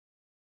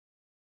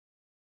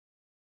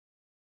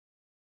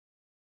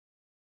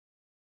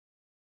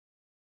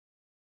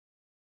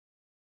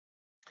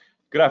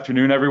Good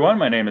afternoon, everyone.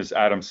 My name is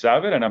Adam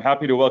Savitt, and I'm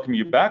happy to welcome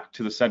you back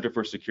to the Center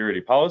for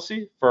Security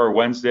Policy for our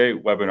Wednesday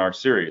webinar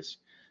series.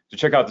 To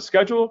check out the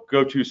schedule,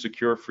 go to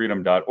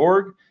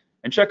securefreedom.org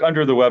and check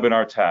under the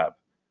webinar tab.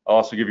 I'll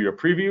also give you a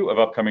preview of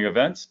upcoming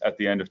events at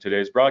the end of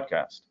today's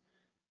broadcast.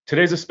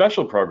 Today's a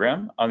special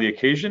program on the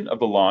occasion of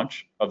the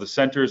launch of the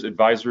Center's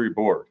Advisory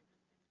Board,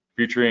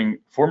 featuring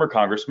former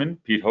Congressman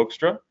Pete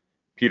Hoekstra,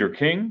 Peter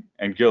King,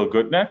 and Gil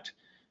Gutknecht,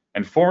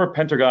 and former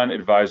Pentagon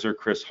advisor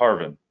Chris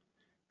Harvin.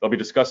 They'll be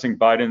discussing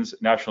Biden's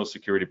national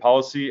security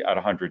policy at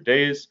 100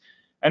 days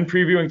and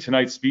previewing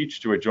tonight's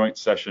speech to a joint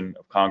session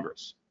of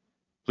Congress.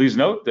 Please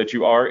note that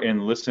you are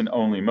in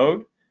listen-only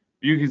mode.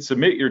 You can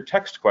submit your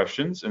text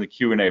questions in the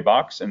Q&A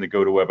box in the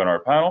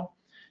GoToWebinar panel,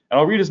 and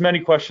I'll read as many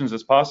questions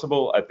as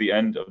possible at the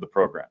end of the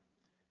program.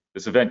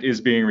 This event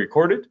is being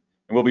recorded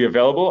and will be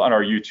available on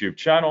our YouTube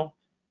channel,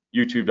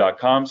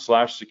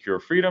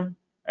 youtube.com/securefreedom,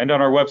 and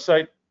on our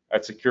website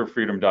at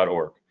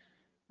securefreedom.org.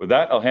 With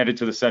that, I'll hand it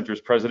to the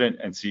Center's President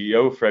and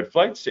CEO, Fred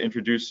Fleitz, to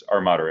introduce our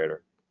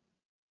moderator.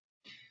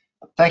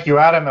 Thank you,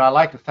 Adam, and I'd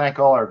like to thank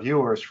all our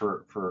viewers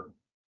for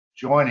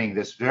joining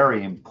this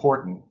very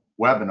important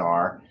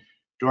webinar,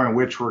 during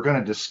which we're going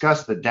to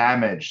discuss the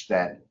damage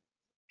that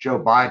Joe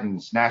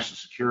Biden's national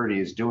security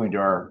is doing to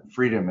our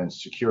freedom and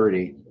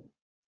security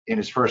in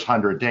his first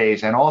 100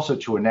 days, and also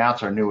to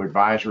announce our new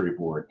advisory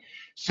board.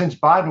 Since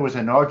Biden was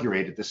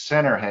inaugurated, the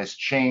center has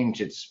changed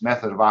its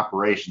method of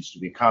operations to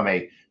become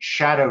a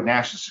shadow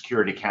national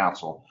security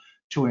council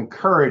to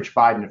encourage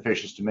Biden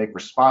officials to make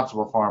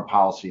responsible foreign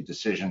policy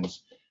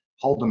decisions,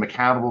 hold them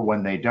accountable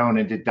when they don't,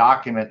 and to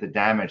document the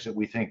damage that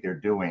we think they're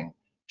doing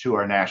to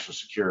our national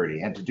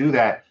security. And to do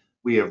that,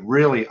 we have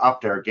really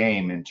upped our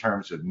game in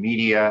terms of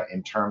media,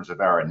 in terms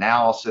of our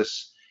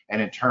analysis, and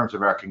in terms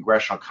of our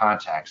congressional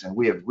contacts. And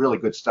we have really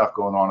good stuff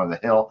going on the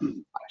Hill.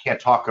 I can't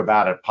talk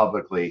about it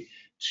publicly,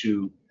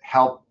 to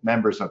help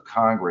members of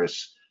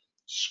Congress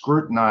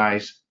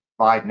scrutinize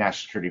Biden's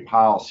national security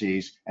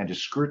policies and to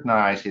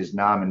scrutinize his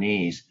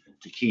nominees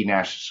to key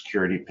national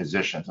security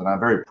positions. And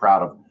I'm very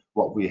proud of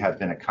what we have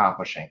been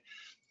accomplishing.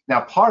 Now,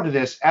 part of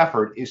this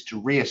effort is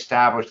to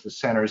reestablish the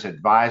Center's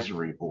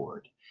Advisory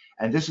Board.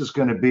 And this is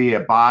going to be a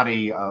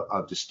body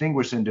of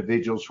distinguished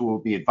individuals who will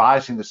be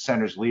advising the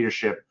Center's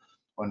leadership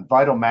on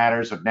vital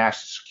matters of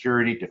national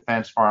security,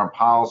 defense, foreign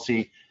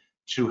policy,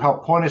 to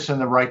help point us in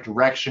the right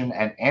direction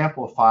and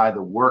amplify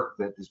the work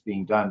that is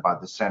being done by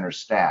the Center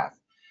staff.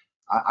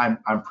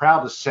 I'm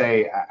proud to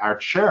say our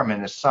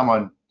chairman is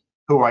someone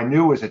who I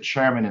knew was a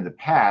chairman in the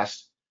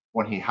past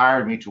when he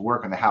hired me to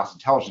work on the House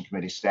Intelligence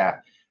Committee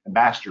staff,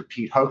 Ambassador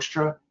Pete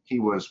Hoekstra. He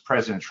was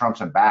President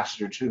Trump's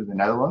ambassador to the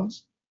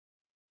Netherlands.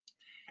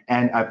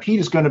 And Pete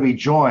is going to be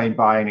joined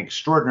by an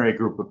extraordinary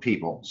group of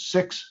people,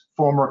 6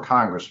 former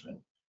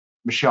congressmen: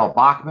 Michelle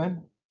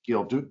Bachmann,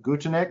 Gil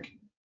Gutknecht,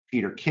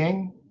 Peter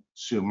King,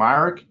 Sue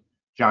Myrick,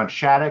 John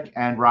Shattuck,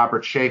 and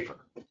Robert Schaefer.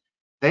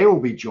 They will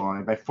be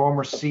joined by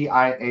former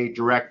CIA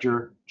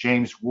Director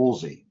James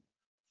Woolsey,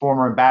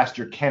 former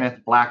Ambassador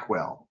Kenneth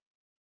Blackwell,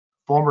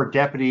 former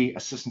Deputy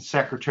Assistant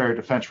Secretary of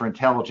Defense for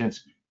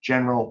Intelligence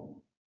General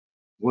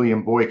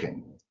William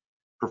Boykin,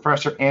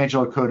 Professor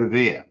Angela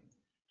Codevilla,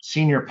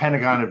 Senior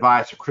Pentagon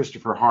Advisor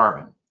Christopher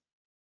Harvin,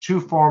 2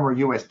 former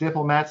U.S.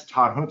 diplomats,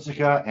 Todd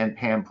Hunziker and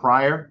Pam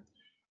Pryor,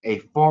 a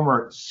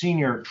former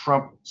senior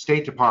Trump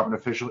State Department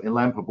official,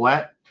 Elaine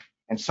Poblete,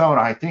 and someone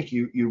I think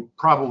you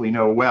probably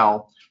know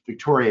well,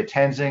 Victoria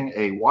Tenzing,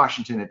 a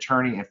Washington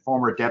attorney and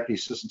former Deputy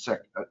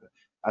Assistant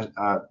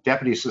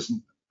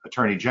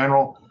Attorney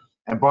General,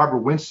 and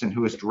Barbara Winston,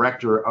 who is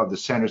Director of the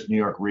Center's New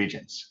York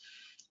Regents.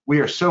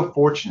 We are so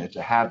fortunate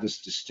to have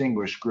this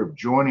distinguished group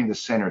joining the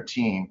Center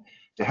team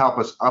to help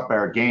us up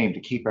our game to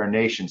keep our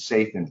nation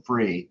safe and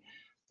free.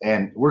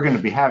 And we're going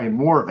to be having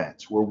more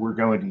events where we're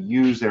going to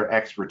use their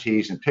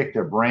expertise and pick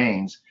their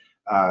brains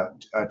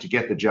to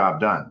get the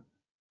job done.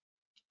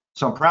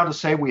 So I'm proud to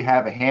say we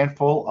have a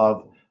handful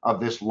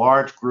of this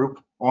large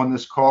group on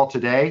this call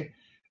today.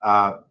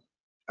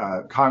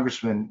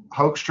 Congressman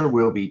Hoekstra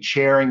will be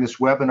chairing this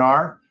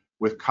webinar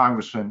with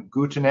Congressman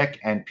Gutknecht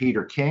and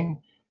Peter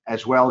King,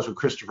 as well as with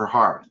Christopher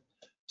Harvin.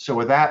 So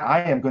with that,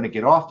 I am going to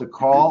get off the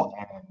call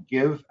and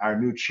give our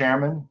new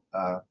chairman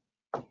the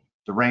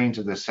reins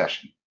of this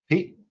session.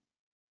 Pete?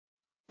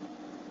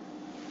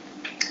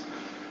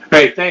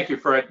 Hey, thank you,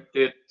 Fred.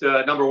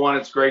 Number one,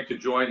 it's great to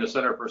join the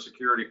Center for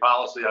Security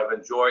Policy. I've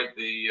enjoyed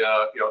the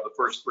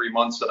first 3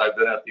 months that I've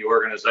been at the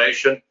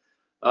organization.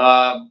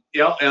 And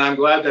I'm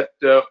glad that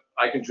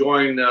I can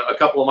join a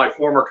couple of my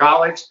former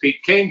colleagues,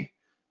 Pete King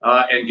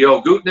and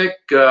Gil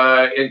Gutknecht,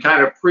 in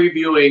kind of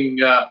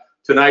previewing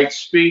tonight's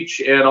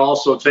speech and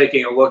also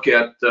taking a look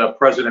at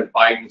President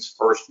Biden's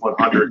first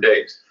 100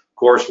 days. Of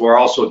course, we're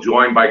also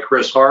joined by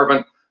Chris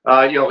Harvin.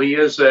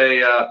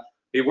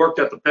 He worked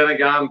at the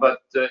Pentagon,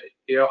 but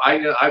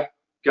I've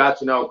got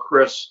to know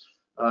Chris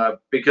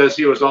because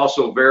he was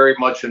also very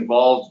much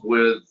involved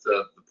with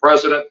the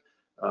president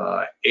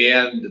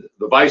and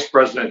the vice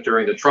president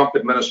during the Trump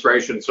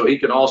administration, so he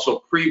can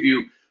also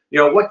preview,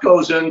 what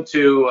goes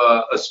into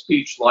a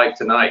speech like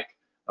tonight.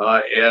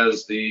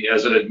 as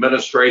an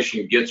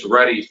administration gets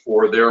ready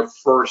for their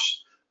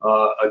first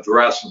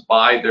address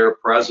by their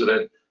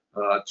president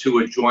to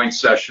a joint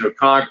session of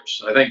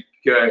Congress. I think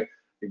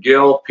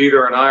Gil,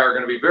 Peter, and I are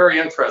going to be very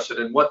interested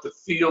in what the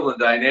feel and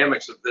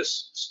dynamics of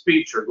this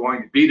speech are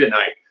going to be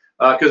tonight,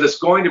 because it's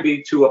going to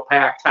be to a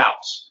packed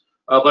house,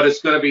 but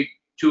it's going to be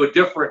to a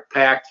different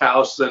packed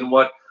house than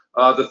what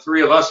the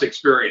three of us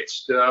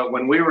experienced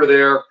when we were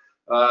there.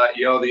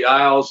 The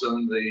aisles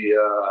and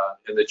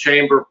the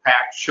chamber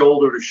packed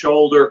shoulder to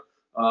shoulder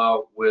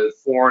with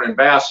foreign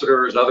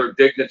ambassadors, other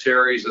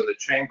dignitaries, and the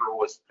chamber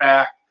was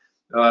packed.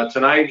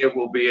 Tonight it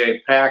will be a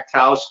packed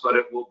house, but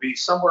it will be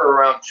somewhere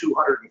around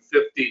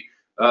 250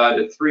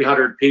 to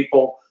 300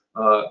 people,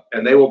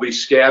 and they will be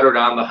scattered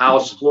on the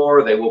House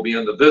floor. They will be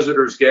in the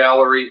visitors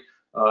gallery.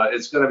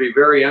 It's going to be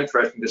very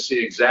interesting to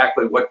see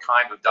exactly what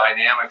kind of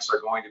dynamics are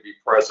going to be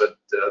present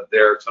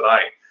there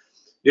tonight.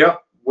 Yeah,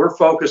 we're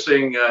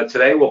focusing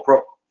today. We'll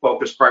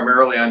focus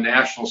primarily on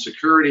national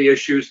security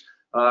issues,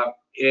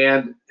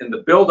 and in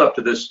the build-up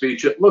to this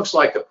speech, it looks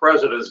like the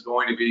president is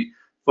going to be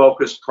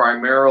focused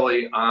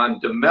primarily on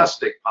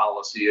domestic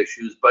policy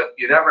issues, but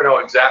you never know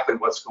exactly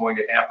what's going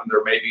to happen.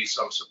 There may be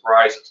some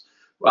surprises.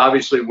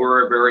 Obviously,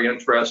 we're very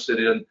interested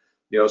in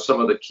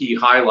some of the key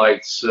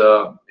highlights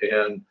of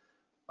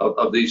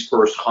these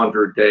first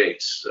 100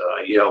 days.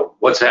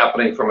 What's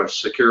happening from a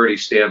security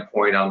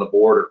standpoint on the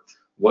border?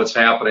 What's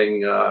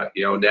happening now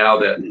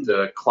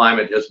that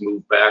climate has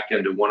moved back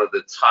into one of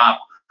the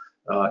top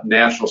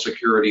national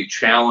security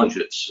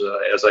challenges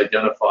as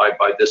identified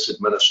by this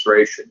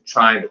administration: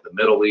 China, the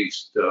Middle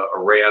East,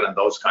 Iran, and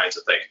those kinds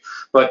of things.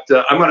 But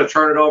I'm going to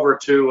turn it over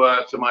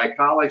to my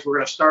colleagues. We're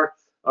going to start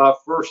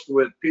first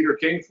with Peter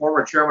King,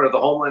 former chairman of the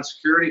Homeland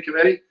Security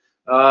Committee.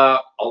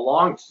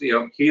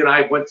 He and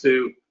I went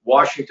to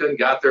Washington,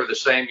 got there the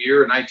same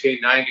year in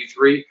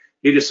 1993.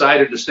 He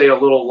decided to stay a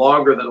little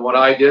longer than what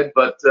I did,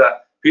 but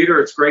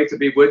Peter, it's great to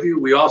be with you.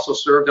 We also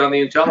served on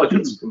the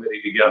Intelligence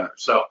Committee together.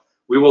 So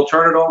we will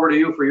turn it over to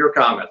you for your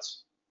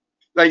comments.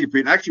 Thank you,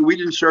 Pete. Actually, we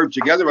didn't serve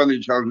together on the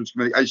Intelligence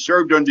Committee. I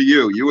served under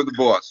you. You were the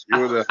boss. You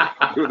were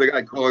the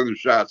guy calling the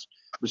shots.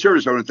 But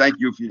seriously, I want to thank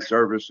you for your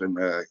service. And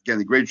again,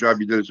 the great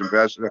job you did as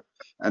ambassador,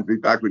 and be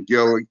back with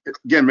Gil.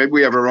 Again, maybe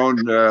we have our own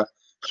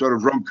sort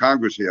of room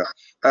Congress here.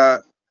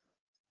 To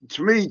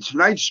me,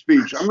 tonight's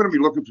speech, I'm going to be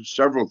looking for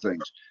several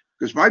things.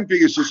 Because my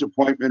biggest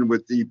disappointment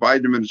with the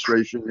Biden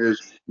administration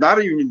is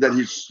not even that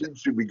he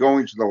seems to be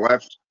going to the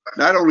left,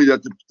 not only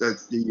that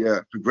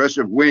the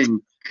progressive wing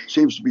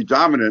seems to be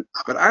dominant,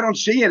 but I don't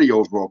see any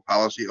overall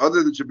policy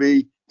other than to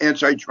be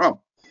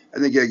anti-Trump. I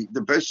think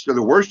the best or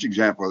the worst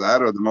example of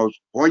that, or the most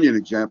poignant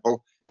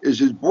example, is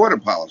his border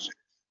policy.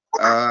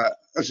 I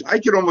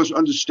could almost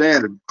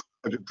understand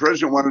if the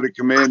president wanted to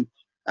come in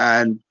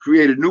and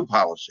create a new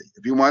policy,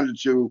 if he wanted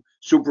to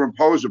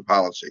superimpose a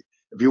policy,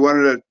 if he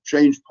wanted to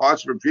change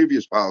parts of a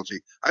previous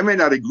policy. I may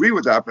not agree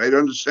with that, but I'd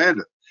understand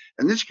it.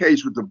 In this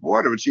case, with the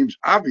border, it seems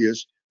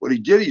obvious what he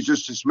did. He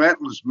just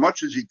dismantled as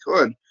much as he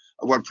could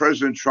of what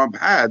President Trump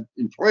had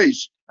in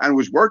place and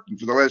was working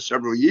for the last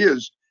several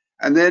years,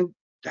 and then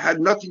had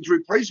nothing to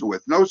replace it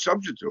with, no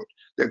substitute.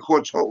 They're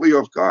caught totally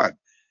off guard.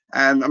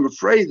 And I'm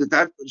afraid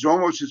that is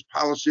almost his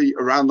policy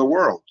around the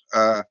world.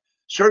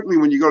 Certainly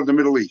when you go to the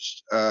Middle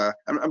East.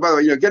 And by the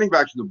way, getting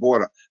back to the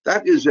border,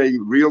 that is a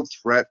real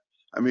threat.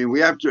 I mean, we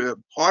have to,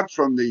 apart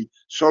from the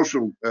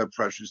social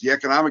pressures, the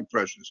economic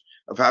pressures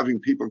of having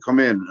people come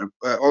in,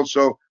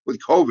 also with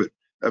COVID,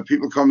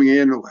 people coming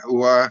in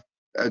who are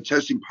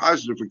testing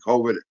positive for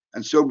COVID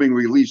and still being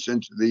released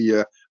into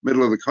the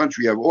middle of the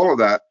country. You have all of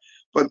that.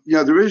 But,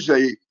 there is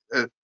the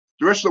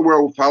rest of the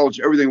world follows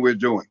everything we're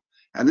doing.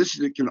 And this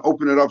can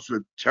open it up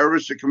for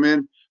terrorists to come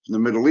in from the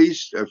Middle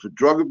East, for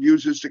drug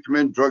abusers to come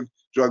in, drug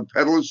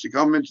peddlers to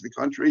come into the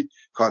country,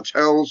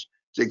 cartels,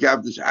 to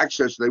have this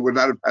access they would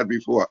not have had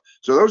before.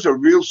 So those are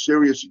real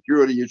serious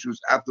security issues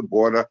at the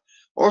border.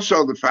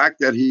 Also, the fact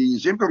that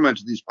he's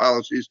implemented these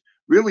policies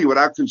really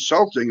without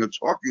consulting or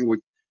talking with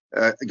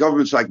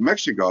governments like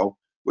Mexico,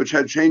 which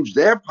had changed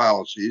their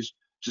policies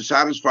to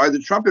satisfy the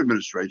Trump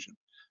administration.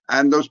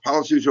 And those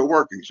policies are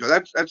working. So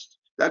that's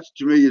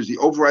to me is the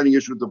overriding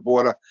issue with the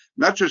border.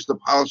 Not just the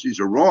policies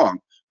are wrong,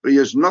 but he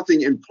has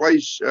nothing in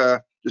place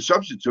to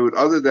substitute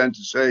other than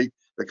to say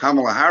that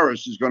Kamala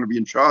Harris is going to be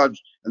in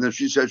charge, and then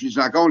she says she's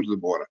not going to the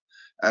border.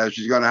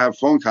 She's going to have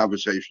phone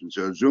conversations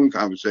or Zoom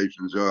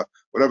conversations or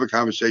whatever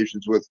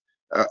conversations with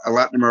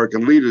Latin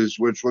American leaders,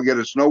 which will get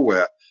us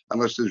nowhere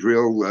unless there's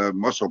real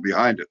muscle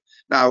behind it.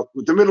 Now,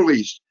 with the Middle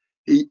East,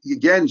 he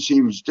again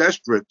seems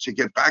desperate to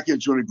get back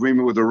into an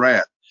agreement with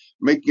Iran,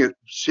 making it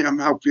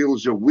somehow feel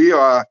as if we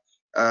are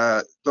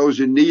those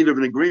in need of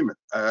an agreement,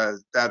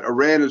 that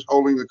Iran is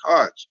holding the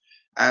cards.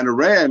 And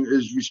Iran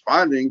is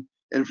responding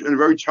in a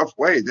very tough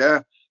way.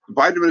 The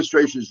Biden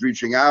administration is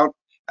reaching out,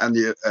 and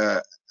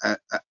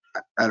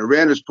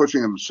Iran is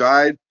pushing them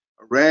aside.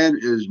 Iran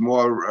is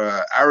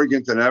more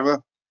arrogant than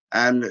ever,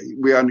 and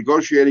we are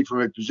negotiating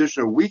from a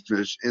position of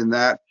weakness in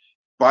that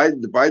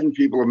the Biden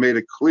people have made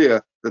it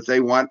clear that they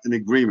want an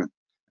agreement.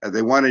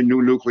 They want a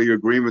new nuclear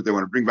agreement. They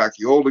want to bring back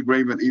the old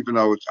agreement, even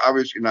though it's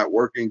obviously not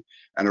working.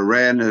 And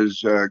Iran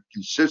has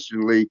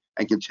consistently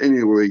and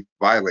continually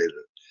violated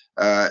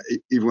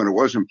it, even when it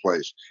was in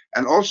place.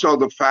 And also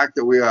the fact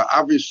that we are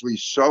obviously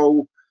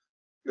so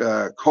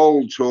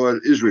cold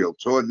toward Israel,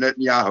 toward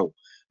Netanyahu.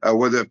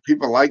 Whether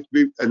people like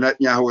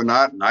Netanyahu or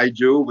not, and I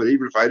do, but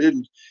even if I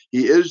didn't,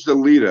 he is the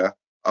leader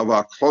of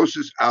our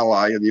closest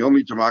ally and the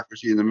only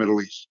democracy in the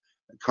Middle East.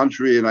 A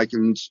country, and I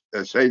can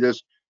say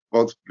this,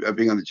 both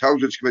being on the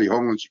Intelligence Committee,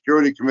 Homeland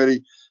Security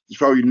Committee, there's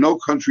probably no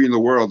country in the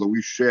world that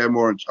we share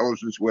more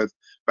intelligence with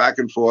back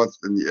and forth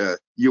than the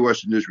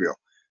U.S. and Israel.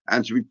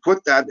 And to be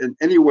put that in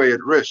any way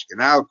at risk, and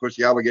now, of course,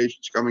 the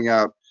allegations coming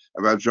out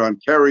about John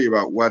Kerry,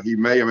 about what he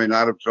may or may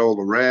not have told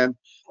Iran,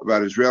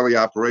 about Israeli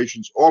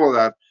operations, all of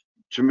that,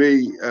 to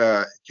me,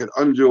 can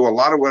undo a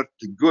lot of what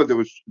the good that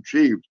was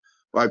achieved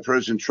by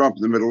President Trump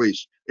in the Middle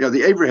East. You know,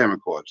 the Abraham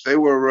Accords, they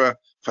were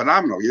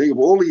phenomenal. You think of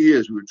all the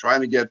years we were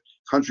trying to get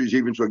countries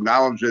even to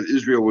acknowledge that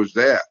Israel was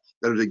there,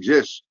 that it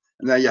exists.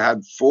 And now you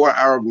had 4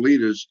 Arab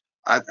leaders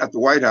at the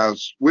White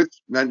House with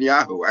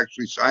Netanyahu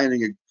actually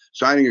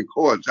signing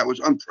accords. That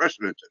was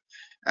unprecedented.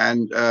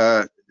 And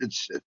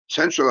it's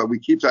essential that we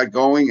keep that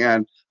going.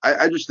 And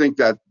I just think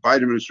that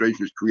Biden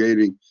administration is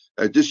creating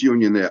a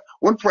disunion there.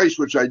 One place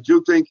which I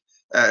do think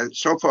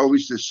so far, at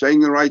least, is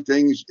saying the right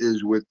things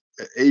is with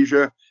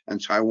Asia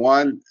and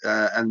Taiwan.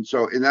 And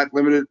so in that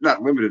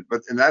not limited,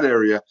 but in that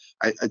area,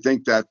 I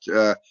think that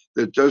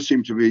there does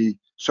seem to be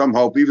some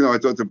hope, even though I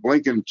thought that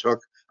Blinken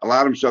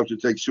allowed himself to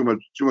take too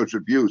much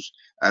abuse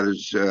at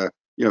his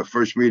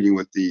first meeting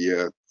with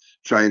the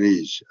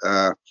Chinese.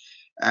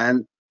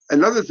 And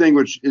another thing,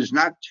 which is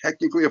not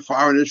technically a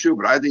foreign issue,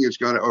 but I think it's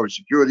going to, or a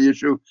security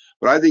issue,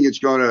 but I think it's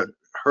going to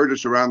hurt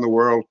us around the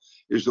world,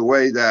 is the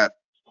way that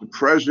the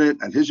president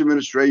and his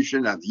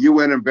administration and the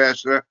UN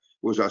ambassador,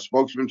 who was our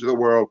spokesman to the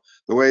world,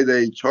 the way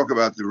they talk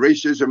about the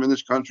racism in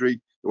this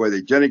country, the way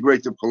they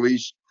denigrate the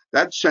police,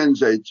 that sends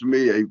to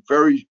me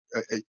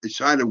a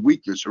sign of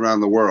weakness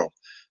around the world.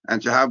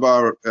 And to have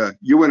our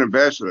UN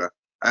ambassador,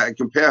 I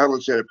compare her,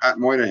 let's say, to Pat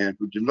Moynihan,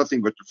 who did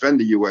nothing but defend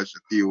the U.S.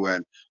 at the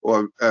UN,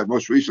 or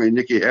most recently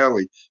Nikki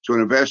Haley, to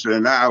an ambassador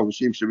now who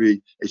seems to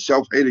be a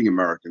self-hating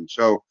American.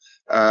 So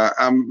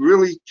I'm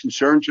really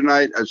concerned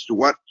tonight as to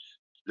what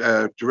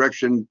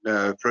direction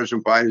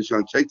President Biden is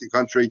going to take the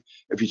country.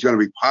 If he's going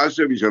to be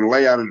positive, he's going to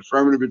lay out an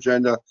affirmative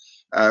agenda,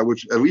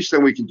 which at least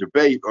then we can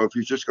debate, or if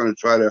he's just going to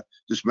try to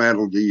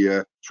dismantle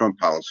the Trump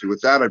policy.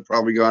 With that, I've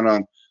probably gone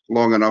on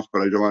long enough,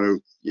 but I don't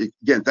want to,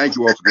 again, thank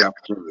you all for the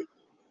opportunity.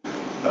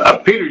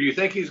 Peter, do you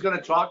think he's going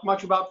to talk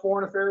much about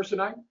foreign affairs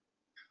tonight?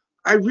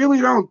 I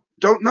really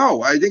don't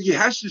know. I think he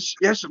has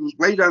to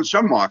lay down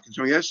some markers.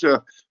 So he has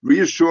to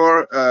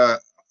reassure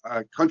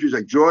countries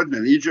like Jordan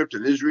and Egypt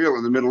and Israel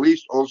and the Middle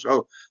East,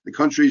 also the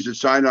countries that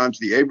signed on to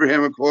the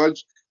Abraham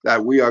Accords,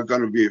 that we are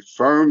going to be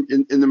firm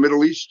in the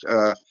Middle East.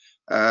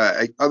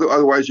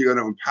 Otherwise, you're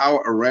going to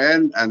empower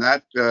Iran, and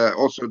that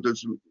also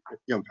doesn't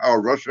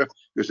empower Russia,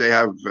 because they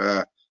have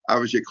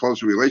obviously a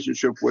closer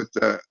relationship with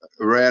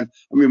Iran.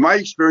 I mean, my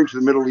experience in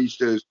the Middle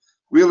East is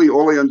really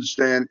all I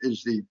understand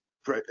is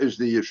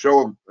the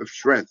show of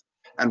strength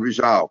and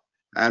resolve.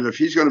 And if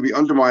he's going to be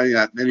undermining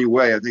that in any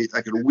way, I think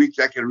that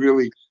can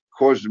really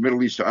cause the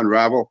Middle East to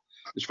unravel.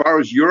 As far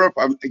as Europe,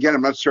 I'm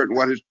not certain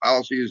what his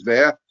policy is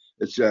there.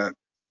 It's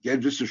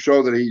again just to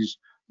show that he's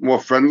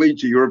more friendly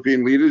to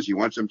European leaders. He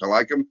wants them to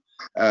like him.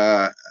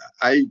 I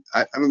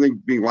don't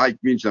think being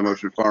liked means that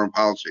much in foreign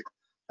policy.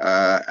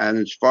 And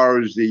as far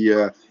as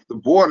the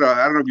border,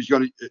 I don't know if he's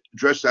going to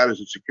address that as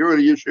a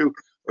security issue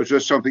or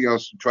just something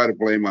else to try to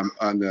blame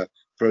on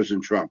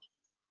President Trump.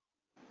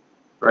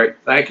 Great,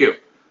 thank you.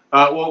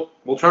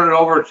 We'll turn it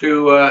over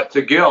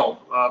to Gil.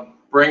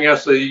 Bring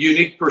us a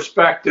unique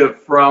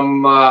perspective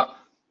from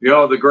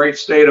the great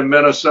state of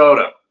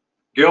Minnesota.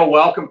 Gil,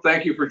 welcome.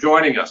 Thank you for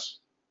joining us.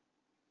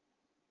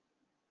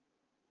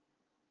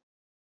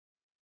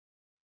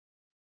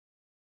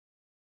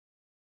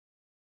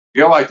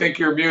 Gil, I think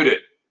you're muted.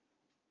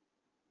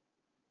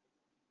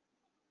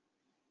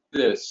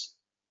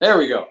 There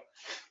we go.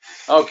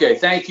 Okay,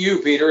 thank you,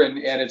 Peter, and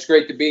it's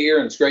great to be here,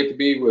 and it's great to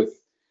be with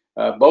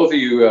both of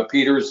you,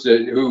 Peters,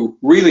 who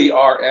really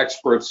are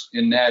experts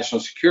in national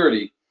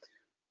security.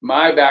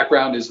 My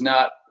background is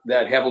not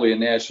that heavily in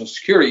national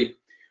security,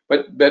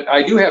 but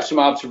I do have some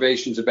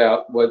observations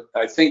about what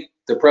I think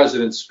the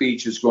president's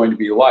speech is going to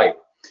be like.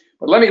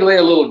 But let me lay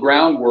a little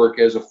groundwork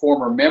as a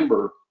former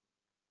member.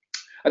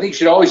 I think you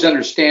should always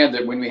understand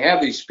that when we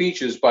have these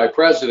speeches by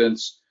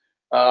presidents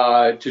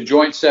to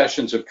joint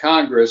sessions of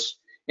Congress,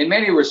 in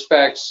many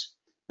respects,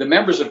 the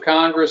members of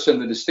Congress and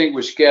the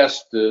distinguished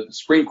guests, the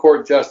Supreme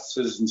Court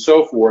justices and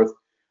so forth,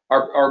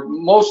 are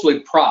mostly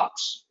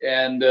props.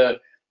 And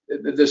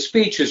the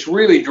speech is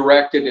really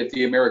directed at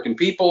the American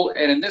people,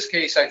 and in this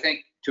case, I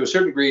think to a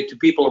certain degree, to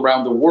people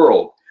around the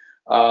world.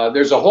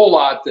 There's a whole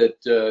lot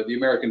that the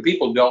American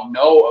people don't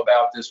know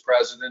about this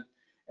president,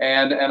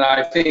 and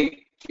I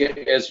think,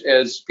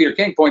 as Peter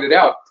King pointed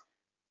out,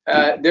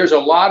 there's a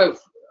lot of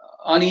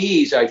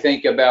unease, I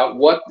think, about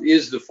what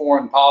is the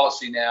foreign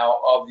policy now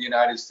of the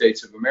United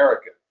States of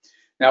America.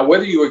 Now,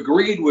 whether you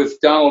agreed with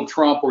Donald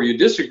Trump or you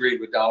disagreed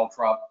with Donald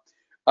Trump,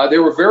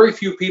 there were very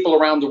few people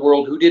around the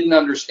world who didn't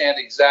understand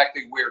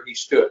exactly where he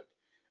stood.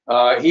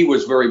 He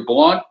was very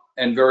blunt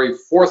and very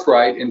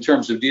forthright in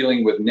terms of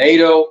dealing with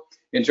NATO,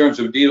 in terms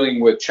of dealing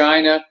with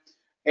China,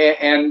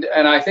 and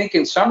I think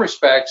in some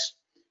respects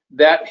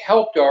that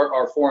helped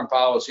our foreign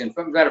policy. And as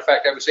a matter of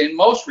fact, I would say in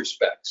most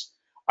respects,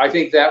 I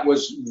think that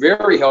was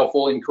very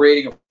helpful in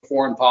creating a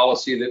foreign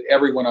policy that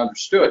everyone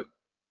understood.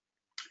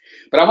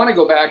 But I want to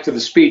go back to the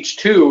speech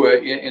too,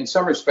 in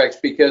some respects,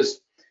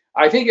 because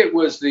I think it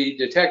was the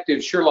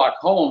detective Sherlock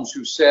Holmes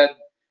who said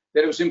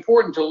that it was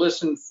important to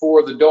listen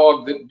for the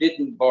dog that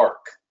didn't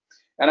bark.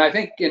 And I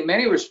think in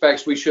many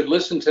respects, we should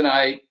listen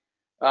tonight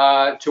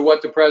to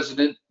what the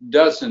president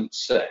doesn't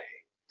say.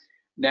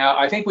 Now,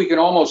 I think we can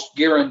almost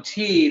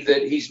guarantee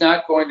that he's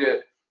not going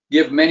to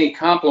give many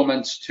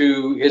compliments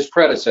to his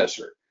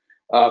predecessor.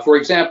 For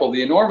example,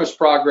 the enormous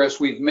progress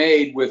we've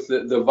made with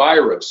the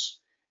virus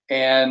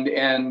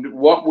and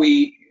what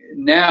we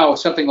now,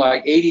 something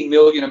like 80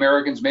 million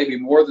Americans, maybe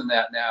more than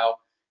that now,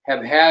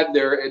 have had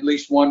their at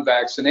least one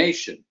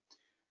vaccination.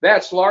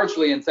 That's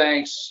largely in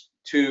thanks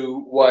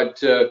to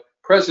what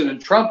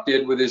President Trump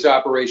did with his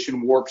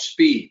Operation Warp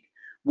Speed.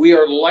 We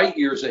are light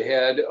years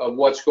ahead of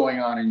what's going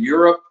on in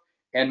Europe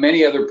and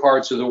many other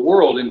parts of the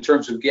world in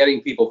terms of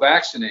getting people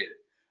vaccinated.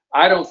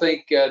 I don't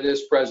think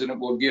this president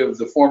will give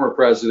the former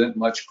president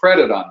much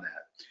credit on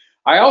that.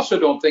 I also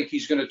don't think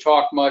he's going to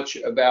talk much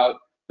about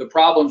the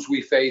problems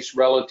we face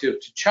relative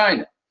to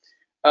China.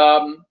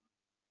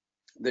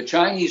 The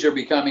Chinese are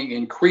becoming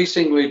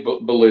increasingly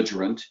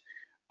belligerent.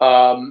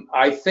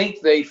 I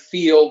think they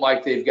feel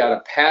like they've got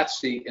a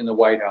patsy in the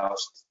White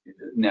House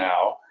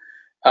now.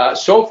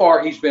 So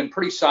far, he's been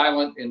pretty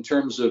silent in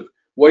terms of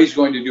what he's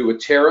going to do with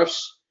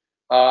tariffs.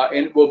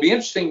 And it will be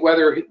interesting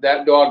whether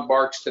that dog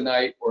barks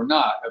tonight or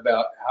not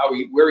about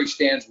where he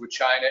stands with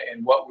China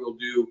and what we'll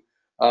do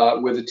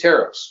with the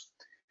tariffs.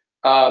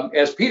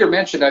 As Peter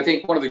mentioned, I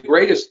think one of the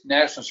greatest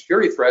national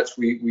security threats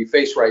we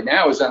face right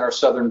now is on our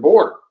southern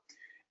border.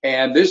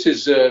 And this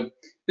is a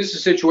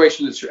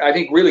situation that's, I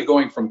think, really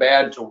going from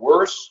bad to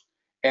worse.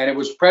 And it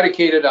was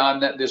predicated on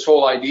this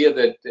whole idea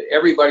that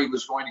everybody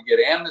was going to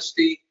get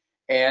amnesty.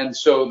 And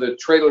so the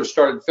trailers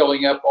started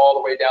filling up all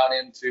the way down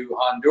into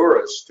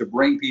Honduras to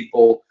bring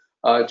people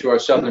to our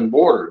southern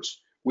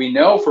borders. We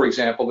know, for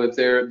example, that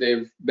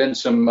there've been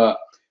some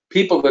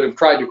people that have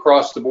tried to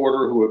cross the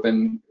border who have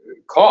been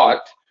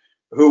caught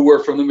who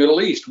were from the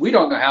Middle East. We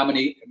don't know how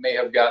many may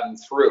have gotten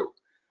through.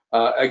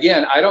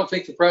 Again, I don't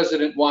think the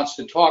president wants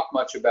to talk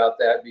much about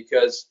that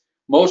because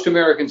most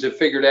Americans have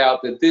figured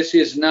out that this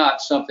is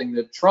not something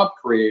that Trump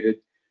created.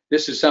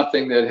 This is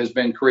something that has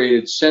been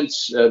created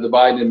since the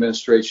Biden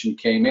administration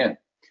came in.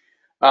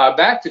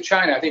 Back to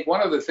China, I think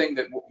one other thing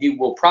that he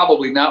will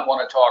probably not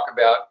want to talk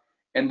about,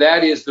 and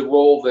that is the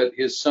role that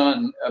his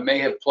son may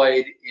have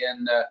played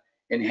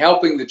in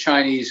helping the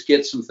Chinese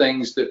get some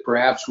things that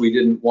perhaps we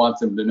didn't want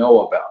them to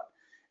know about.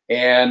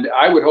 And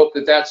I would hope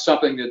that that's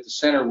something that the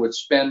center would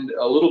spend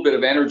a little bit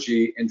of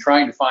energy in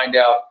trying to find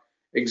out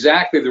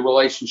exactly the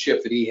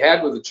relationship that he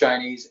had with the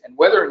Chinese and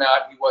whether or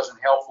not he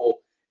wasn't helpful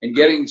in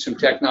getting some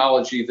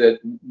technology that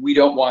we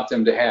don't want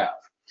them to have.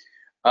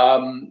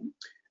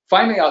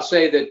 Finally, I'll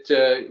say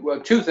that,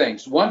 well, two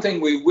things. One thing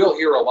we will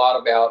hear a lot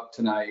about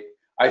tonight,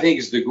 I think,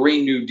 is the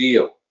Green New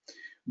Deal.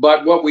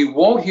 But what we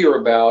won't hear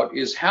about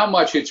is how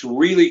much it's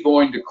really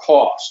going to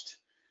cost.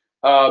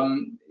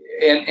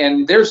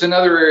 And there's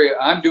another area.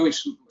 I'm doing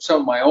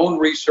some of my own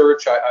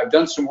research. I've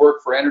done some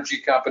work for energy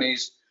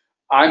companies.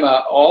 I'm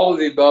all of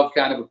the above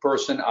kind of a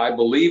person. I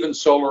believe in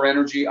solar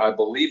energy. I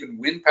believe in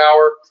wind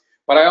power.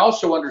 But I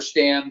also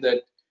understand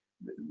that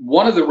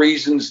one of the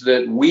reasons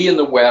that we in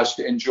the West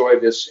enjoy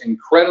this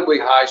incredibly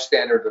high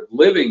standard of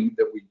living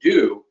that we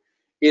do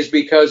is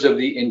because of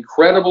the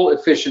incredible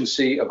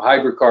efficiency of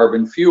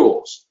hydrocarbon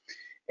fuels.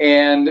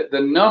 And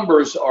the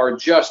numbers are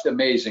just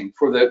amazing.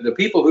 For the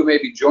people who may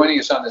be joining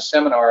us on this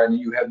seminar and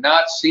you have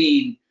not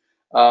seen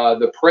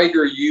the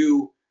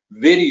PragerU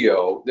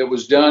video that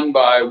was done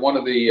by one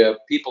of the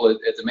people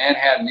at the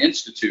Manhattan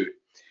Institute,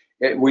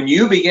 when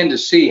you begin to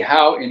see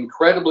how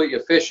incredibly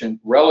efficient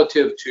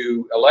relative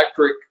to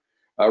electric,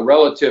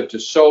 relative to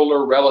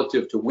solar,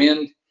 relative to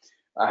wind,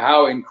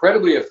 how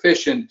incredibly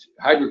efficient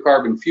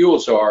hydrocarbon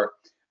fuels are,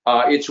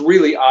 it's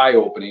really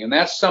eye-opening. And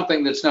that's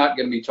something that's not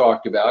going to be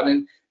talked about.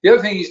 And the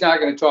other thing he's not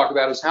going to talk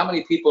about is how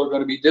many people are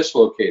going to be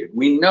dislocated.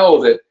 We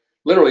know that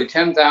literally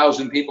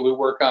 10,000 people who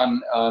work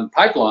on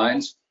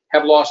pipelines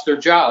have lost their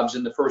jobs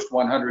in the first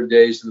 100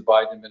 days of the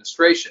Biden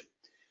administration.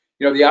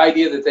 You know, the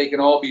idea that they can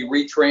all be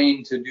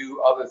retrained to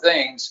do other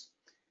things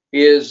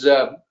is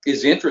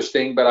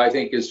interesting, but I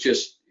think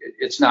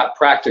it's not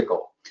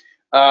practical.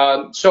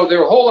 So there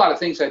are a whole lot of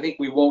things I think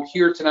we won't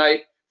hear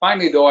tonight.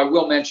 Finally, though, I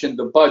will mention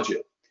the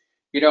budget.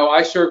 You know,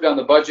 I served on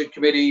the budget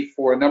committee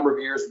for a number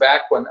of years.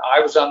 Back when I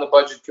was on the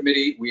budget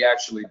committee, we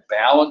actually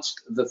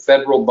balanced the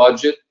federal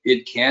budget.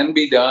 It can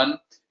be done.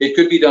 It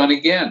could be done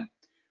again.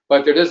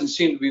 but there doesn't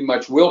seem to be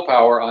much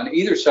willpower on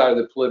either side of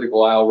the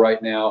political aisle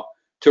right now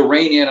to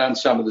rein in on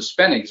some of the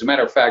spending. As a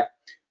matter of fact,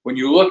 when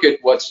you look at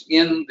what's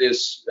in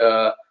this,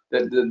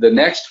 the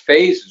next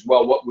phase as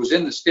well, what was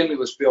in the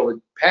stimulus bill that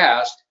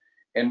passed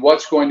and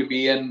what's going to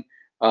be in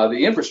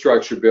the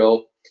infrastructure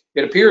bill,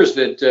 it appears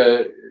that,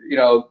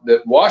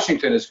 that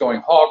Washington is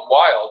going hog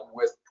wild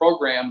with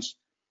programs,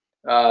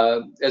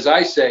 as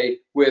I say,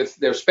 with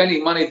they're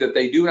spending money that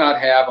they do not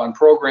have on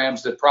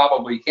programs that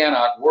probably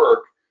cannot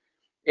work.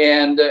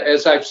 And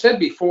as I've said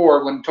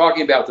before, when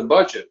talking about the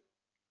budget,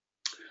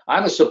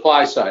 I'm a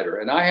supply sider,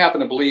 and I happen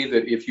to believe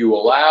that if you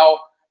allow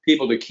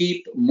people to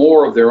keep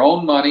more of their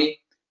own money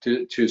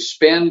to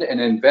spend and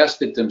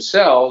invest it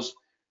themselves,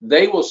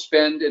 they will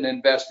spend and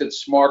invest it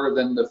smarter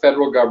than the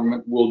federal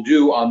government will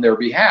do on their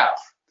behalf.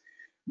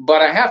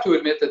 But I have to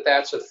admit that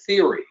that's a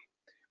theory.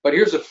 But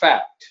here's a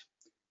fact.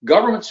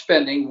 Government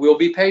spending will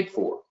be paid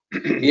for.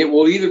 It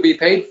will either be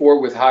paid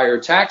for with higher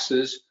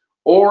taxes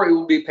or it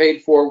will be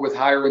paid for with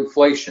higher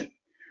inflation.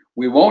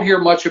 We won't hear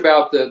much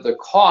about the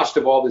cost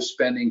of all this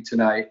spending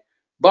tonight,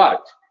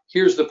 but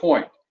here's the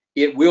point.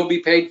 It will be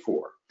paid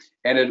for.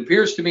 And it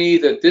appears to me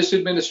that this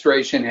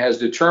administration has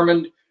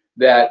determined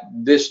that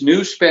this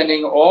new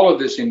spending, all of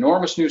this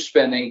enormous new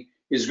spending,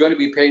 is going to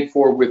be paid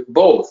for with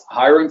both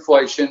higher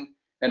inflation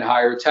and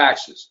higher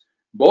taxes,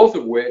 both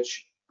of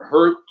which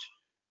hurt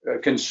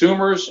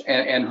consumers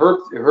and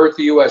hurt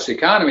the U.S.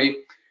 economy.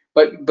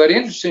 But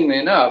interestingly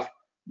enough,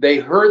 they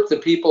hurt the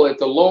people at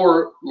the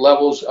lower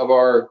levels of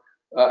our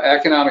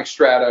economic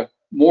strata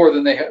more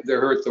than they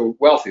hurt the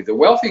wealthy. The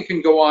wealthy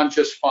can go on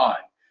just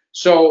fine.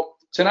 So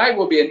tonight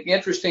will be an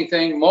interesting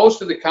thing.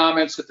 Most of the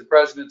comments that the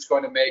president's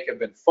going to make have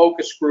been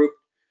focus group.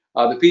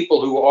 The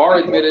people who are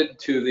admitted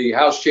to the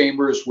House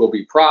chambers will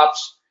be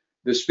props.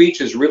 The speech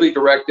is really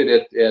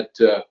directed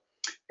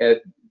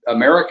at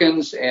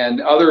Americans and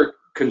other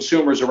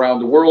consumers around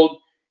the world.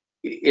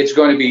 It's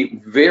going to be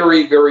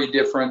very, very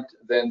different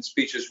than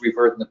speeches we've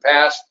heard in the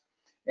past.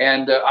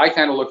 And I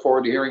kind of look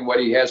forward to hearing what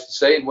he has to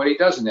say and what he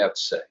doesn't have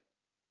to say.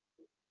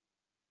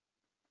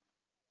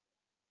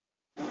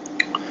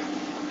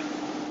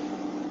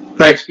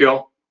 Thanks,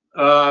 Gil.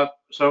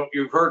 So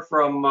you've heard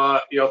from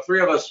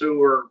three of us who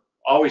were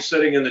always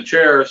sitting in the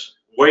chairs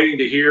waiting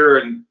to hear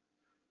and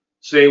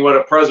seeing what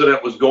a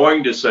president was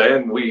going to say.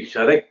 And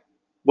I think,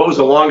 what was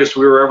the longest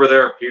we were ever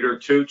there, Peter?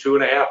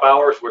 2.5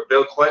 hours with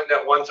Bill Clinton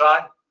at one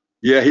time?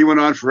 Yeah, he went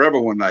on forever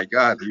one night.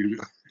 God,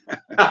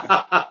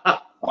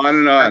 on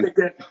and on.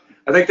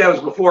 I think that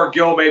was before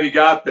Gil maybe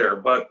got there,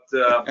 but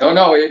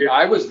no,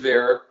 I was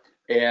there,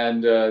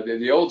 and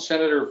the old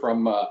senator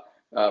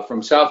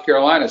from South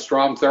Carolina,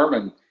 Strom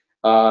Thurmond,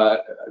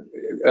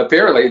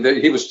 apparently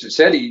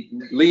he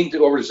leaned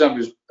over to some of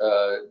his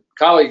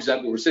colleagues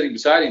that were sitting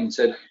beside him and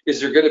said,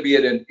 "Is there going to be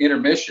an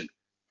intermission?"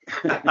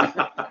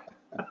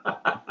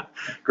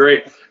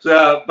 Great.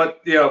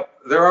 But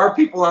there are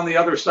people on the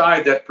other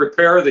side that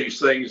prepare these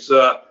things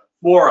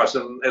for us,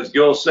 and as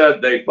Gil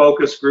said, they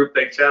focus group,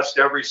 they test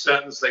every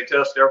sentence, they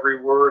test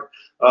every word,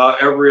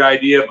 every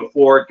idea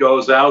before it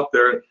goes out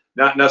there,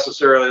 not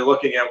necessarily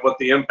looking at what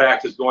the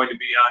impact is going to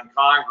be on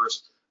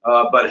Congress,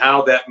 but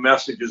how that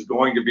message is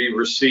going to be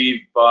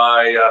received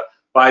by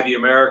the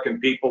American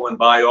people and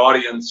by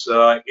audience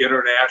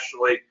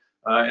internationally,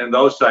 and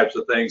those types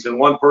of things. And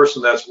one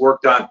person that's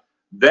worked on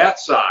that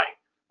side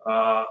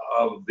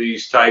of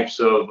these types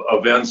of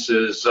events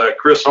is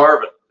Chris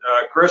Harvin.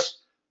 Chris,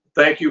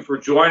 thank you for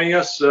joining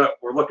us.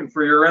 We're looking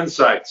for your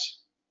insights.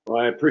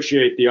 Well, I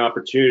appreciate the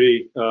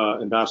opportunity,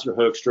 Ambassador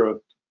Hoekstra,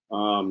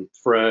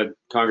 Fred,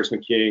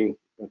 Congressman King,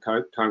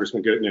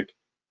 Congressman Gutknecht.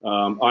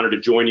 Honored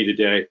to join you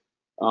today.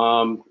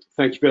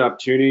 Thank you for the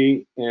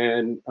opportunity,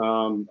 and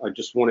I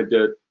just wanted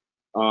to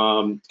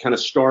kind of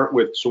start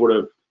with sort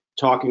of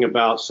talking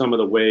about some of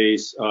the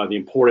ways, the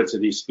importance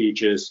of these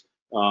speeches,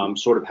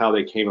 sort of how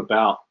they came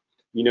about.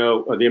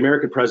 The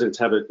American presidents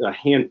have a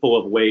handful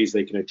of ways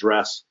they can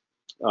address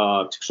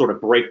to sort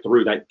of break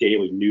through that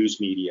daily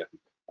news media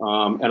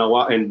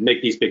and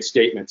make these big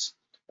statements.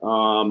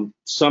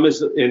 Some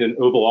is in an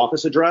Oval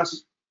Office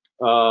address,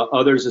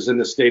 others is in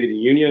the State of the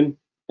Union,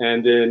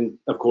 and then,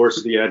 of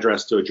course, the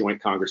address to a joint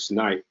Congress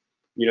tonight.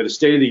 The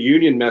State of the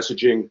Union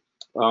messaging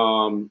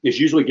is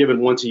usually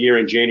given once a year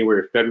in January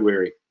or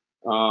February.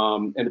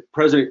 And the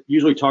president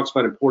usually talks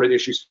about important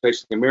issues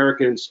facing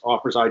Americans,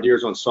 offers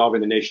ideas on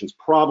solving the nation's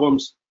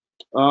problems,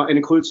 and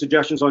includes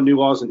suggestions on new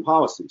laws and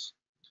policies.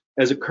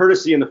 As a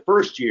courtesy in the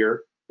first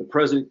year, the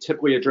president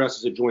typically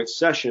addresses a joint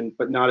session,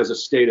 but not as a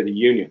State of the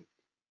Union.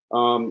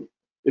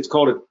 It's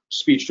called a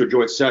speech to a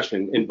joint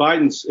session. In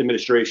Biden's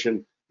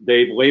administration,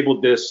 they've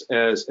labeled this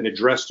as an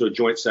address to a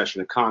joint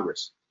session of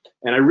Congress.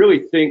 And I really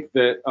think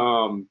that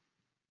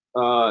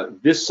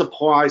this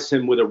supplies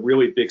him with a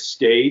really big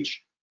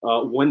stage,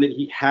 one that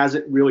he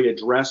hasn't really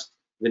addressed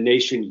the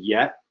nation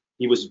yet.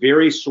 He was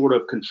very sort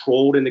of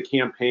controlled in the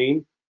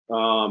campaign.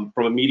 From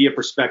a media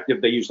perspective,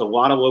 they used a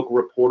lot of local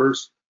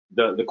reporters.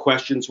 The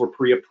questions were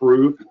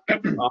pre-approved.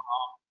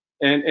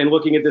 And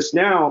looking at this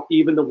now,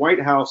 even the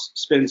White House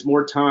spends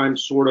more time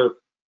sort of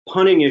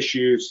punting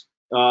issues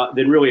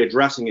than really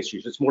addressing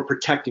issues. It's more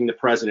protecting the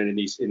president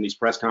in these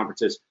press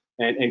conferences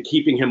and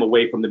keeping him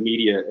away from the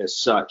media as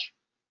such.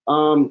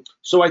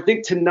 So I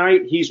think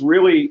tonight he's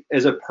really,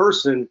 as a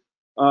person,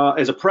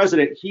 as a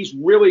president, he's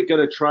really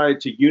going to try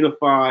to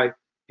unify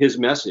his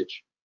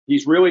message.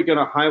 He's really going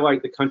to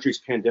highlight the country's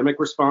pandemic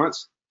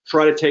response,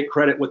 try to take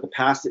credit what the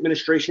past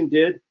administration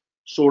did,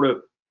 sort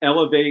of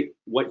elevate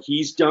what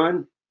he's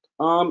done.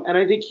 And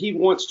I think he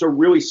wants to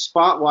really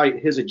spotlight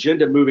his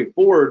agenda moving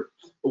forward,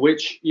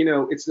 which,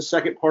 it's the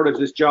second part of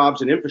this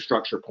jobs and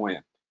infrastructure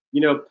plan.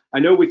 I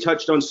know we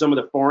touched on some of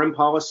the foreign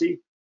policy,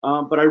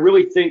 but I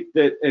really think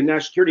that in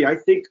national security, I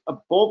think a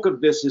bulk of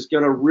this is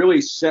going to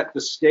really set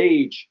the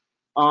stage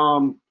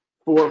for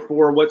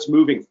what's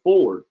moving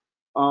forward.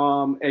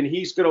 And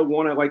he's going to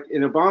want to, like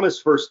in Obama's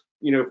first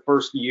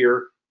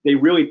year, they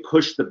really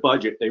pushed the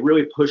budget. They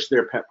really pushed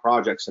their pet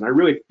projects. And I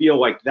really feel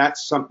like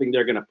that's something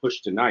they're going to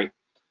push tonight.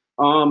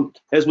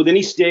 As with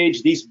any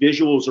stage, these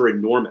visuals are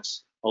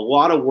enormous. A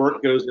lot of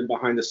work goes in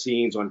behind the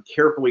scenes on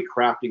carefully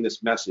crafting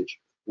this message,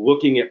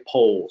 looking at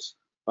polls,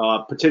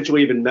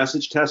 potentially even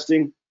message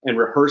testing and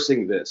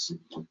rehearsing this.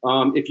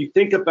 If you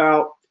think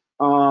about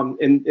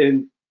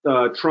in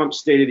Trump's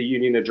State of the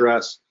Union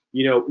address,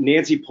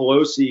 Nancy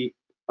Pelosi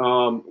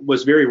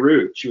was very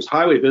rude. She was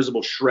highly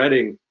visible,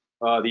 shredding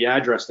the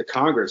address to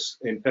Congress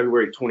in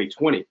February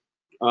 2020.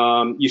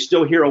 You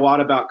still hear a lot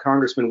about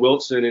Congressman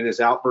Wilson and his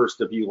outburst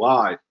of "you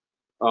lied"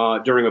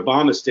 during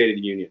Obama's State of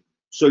the Union.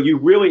 So you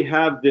really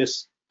have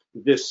this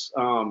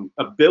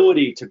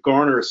ability to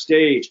garner a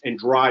stage and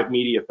drive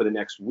media for the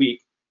next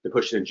week to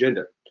push an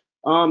agenda.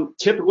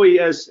 Typically,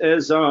 as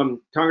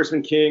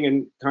Congressman King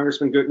and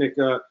Congressman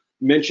Gutknecht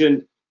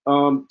mentioned,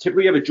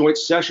 typically you have a joint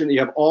session that you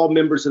have all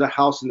members of the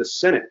House and the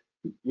Senate.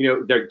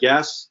 Their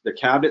guests, the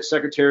cabinet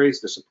secretaries,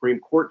 the Supreme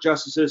Court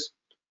justices,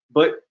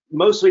 but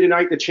mostly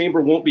tonight the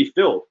chamber won't be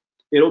filled.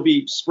 It'll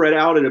be spread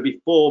out. It'll be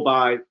full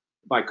by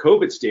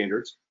COVID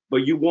standards,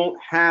 but you won't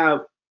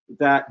have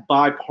that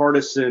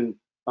bipartisan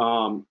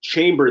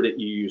chamber that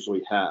you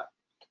usually have.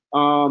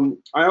 I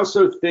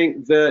also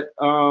think that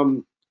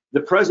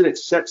the president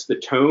sets the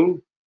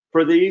tone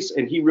for these,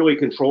 and he really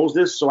controls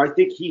this. So I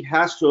think he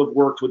has to have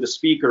worked with the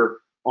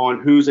speaker on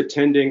who's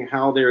attending,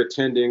 how they're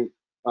attending,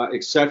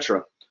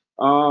 etc.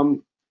 I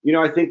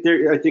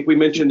think we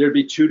mentioned there'd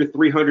be 200 to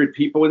 300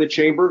 people in the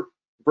chamber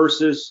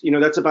versus,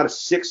 that's about a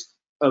sixth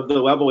of the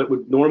level it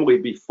would normally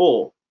be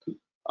full.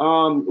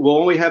 We'll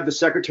only have the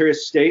Secretary of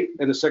State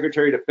and the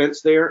Secretary of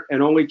Defense there,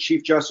 and only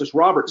Chief Justice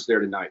Roberts there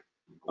tonight.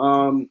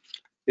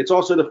 It's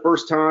also the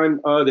first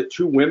time that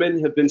 2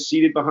 women have been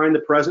seated behind the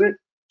president,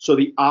 so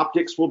the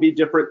optics will be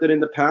different than in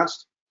the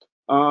past.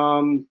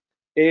 And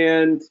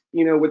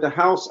with the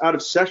House out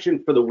of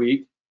session for the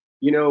week,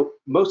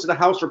 most of the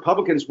House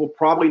Republicans will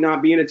probably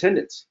not be in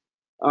attendance.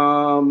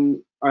 I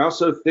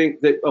also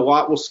think that a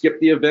lot will skip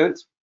the event.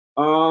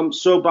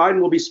 So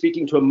Biden will be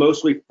speaking to a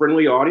mostly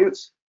friendly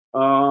audience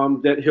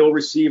that he'll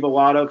receive a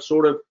lot of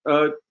sort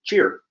of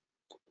cheer.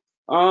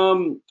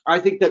 I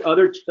think that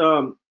other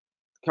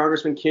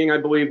Congressman King, I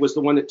believe, was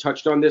the one that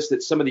touched on this,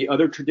 that some of the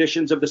other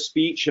traditions of the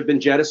speech have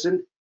been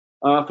jettisoned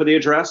for the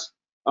address.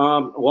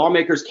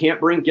 Lawmakers can't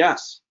bring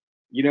guests.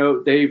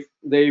 They've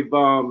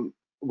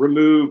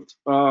removed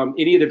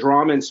any of the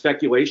drama and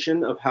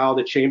speculation of how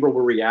the chamber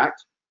will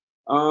react.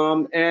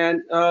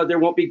 And there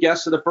won't be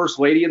guests of the First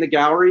Lady in the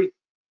gallery.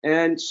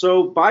 And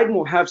so Biden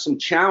will have some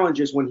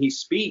challenges when he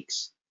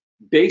speaks,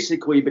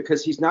 basically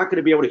because he's not going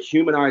to be able to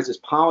humanize his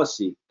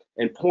policy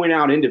and point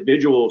out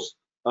individuals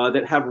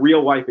that have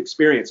real life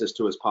experiences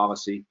to his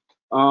policy.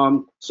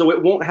 So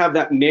it won't have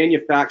that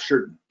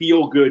manufactured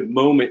feel good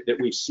moment that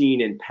we've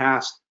seen in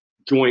past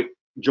joint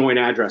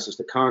addresses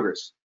to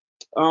Congress.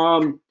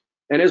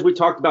 And as we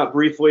talked about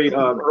briefly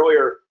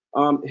earlier,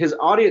 his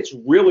audience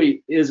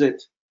really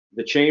isn't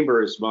the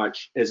chamber as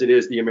much as it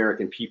is the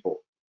American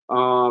people.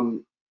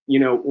 It'll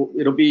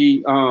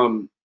be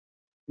the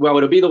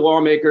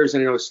lawmakers,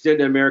 and it'll extend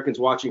to Americans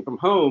watching from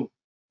home.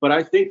 But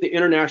I think the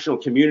international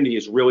community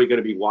is really going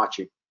to be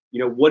watching.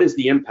 What is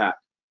the impact?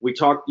 We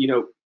talked,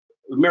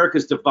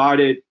 America's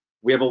divided.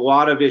 We have a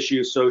lot of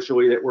issues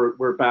socially that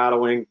we're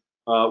battling.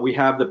 We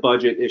have the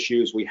budget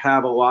issues. We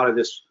have a lot of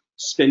this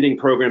spending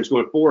programs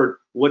going forward.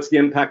 What's the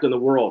impact on the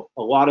world?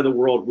 A lot of the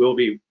world will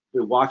be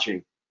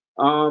watching.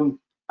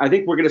 I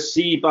think we're going to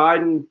see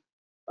Biden,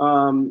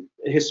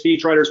 his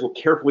speechwriters will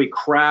carefully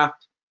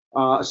craft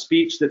a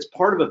speech that's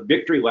part of a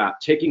victory lap,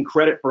 taking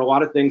credit for a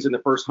lot of things in the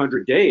first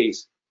 100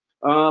 days.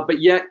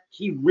 But yet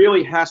he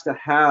really has to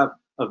have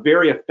a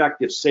very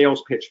effective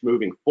sales pitch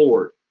moving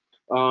forward.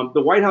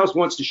 The White House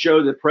wants to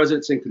show that the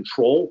president's in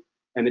control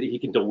and that he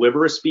can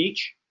deliver a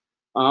speech.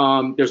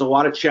 There's a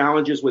lot of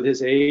challenges with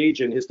his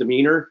age and his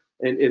demeanor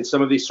and in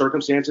some of these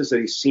circumstances that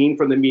he's seen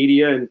from the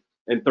media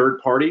and third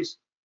parties.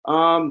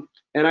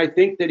 And I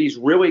think that he's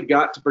really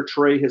got to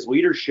portray his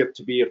leadership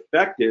to be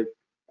effective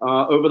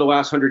over the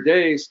last 100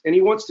 days. And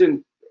he wants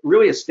to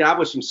really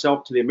establish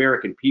himself to the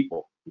American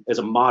people as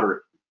a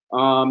moderate.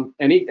 And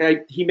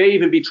he may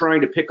even be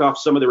trying to pick off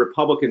some of the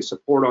Republican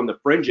support on the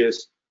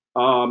fringes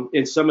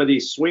in some of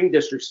these swing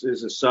districts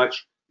and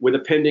such, with a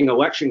pending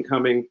election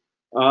coming,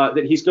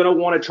 that he's going to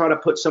want to try to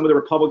put some of the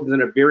Republicans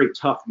in a very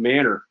tough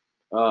manner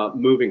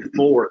moving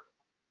forward.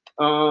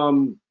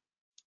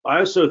 I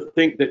also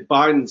think that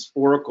Biden's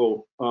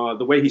oracle,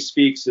 the way he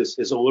speaks,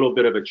 is a little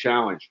bit of a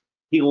challenge.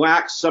 He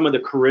lacks some of the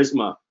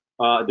charisma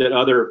that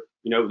other,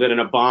 that an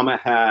Obama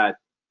had,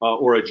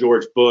 or a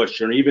George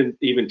Bush, or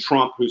even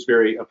Trump, who's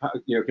very,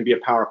 can be a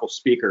powerful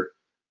speaker.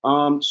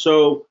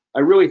 So I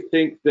really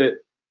think that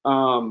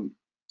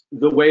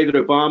the way that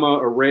Obama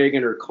or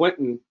Reagan or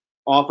Clinton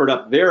offered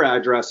up their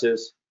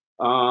addresses,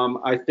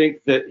 I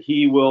think that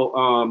he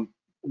will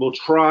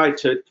try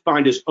to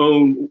find his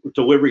own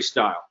delivery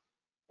style.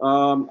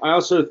 I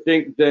also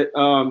think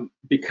that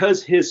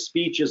because his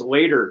speech is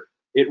later,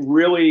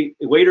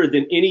 later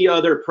than any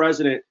other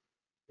president,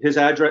 his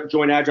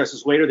joint address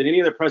is later than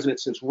any other president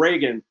since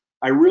Reagan.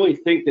 I really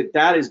think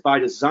that is by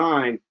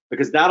design,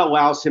 because that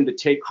allows him to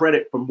take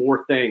credit for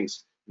more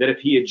things that if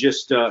he had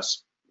just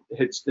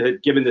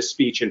had given the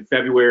speech in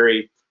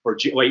February or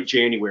late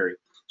January.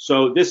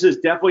 So this is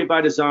definitely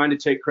by design to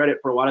take credit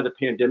for a lot of the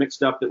pandemic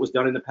stuff that was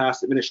done in the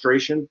past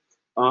administration,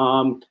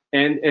 and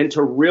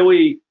to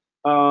really,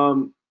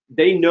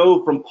 they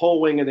know from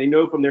polling and they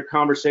know from their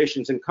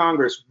conversations in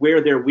Congress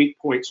where their weak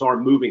points are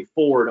moving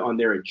forward on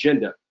their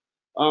agenda.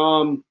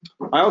 I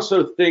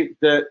also think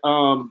that,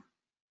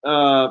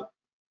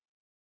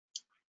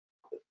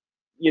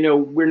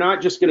 we're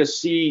not just going to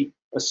see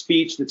a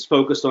speech that's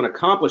focused on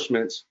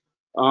accomplishments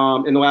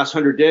in the last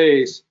 100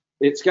 days.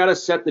 It's got to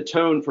set the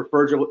tone for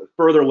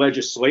further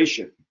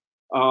legislation.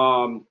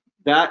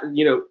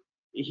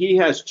 He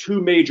has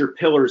two major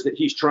pillars that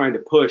he's trying to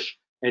push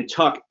and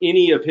tuck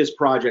any of his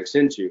projects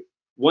into.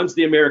 One's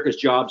the America's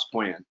Jobs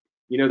Plan.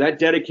 That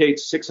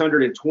dedicates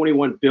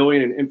 $621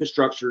 billion in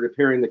infrastructure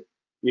repairing the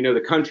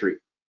country.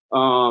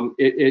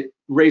 It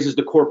raises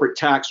the corporate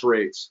tax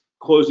rates,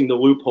 closing the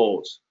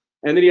loopholes.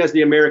 And then he has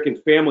the American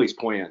Families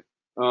Plan,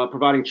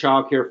 providing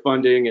child care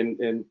funding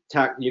and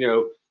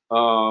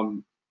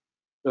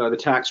the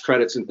tax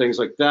credits and things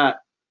like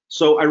that.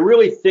 So I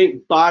really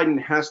think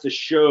Biden has to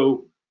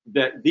show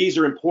that these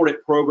are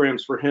important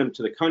programs for him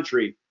to the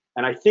country.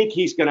 And I think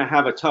he's going to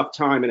have a tough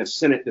time in a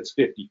Senate that's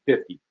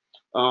 50-50.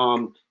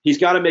 He's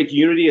got to make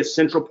unity a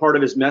central part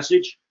of his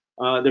message.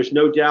 There's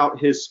no doubt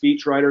his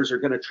speechwriters are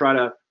going to try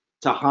to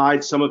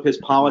hide some of his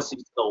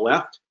policies to the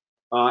left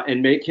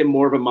and make him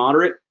more of a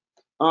moderate.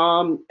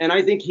 And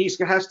I think he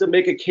has to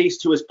make a case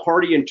to his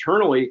party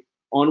internally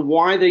on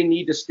why they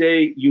need to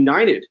stay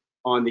united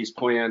on these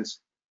plans,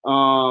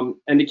 and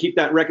to keep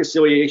that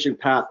reconciliation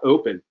path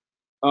open.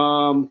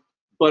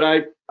 But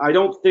I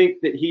don't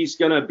think that he's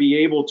going to be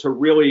able to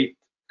really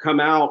come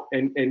out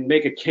and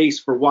make a case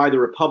for why the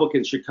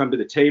Republicans should come to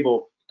the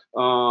table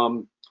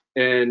and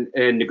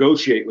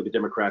negotiate with the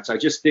Democrats. I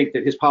just think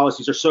that his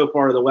policies are so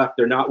far to the left,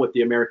 they're not what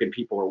the American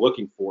people are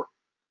looking for.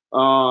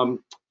 And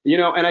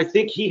I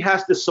think he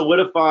has to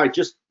solidify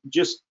just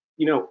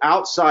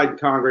outside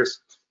Congress,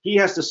 he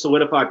has to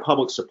solidify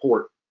public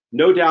support.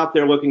 No doubt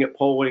they're looking at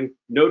polling.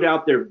 No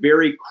doubt they're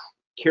very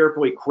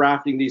carefully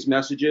crafting these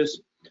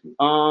messages.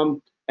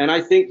 And I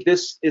think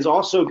this is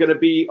also going to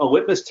be a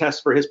litmus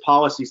test for his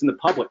policies in the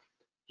public.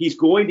 He's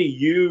going to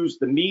use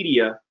the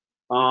media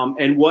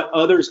and what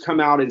others come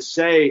out and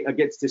say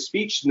against his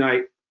speech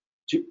tonight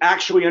to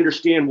actually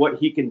understand what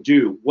he can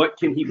do, what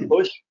can he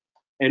push,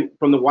 and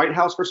from the White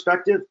House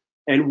perspective,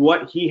 and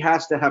what he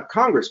has to have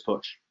Congress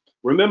push.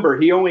 Remember,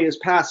 he only has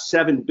passed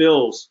 7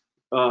 bills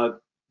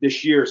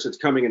this year since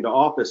coming into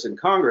office in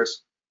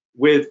Congress,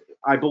 with,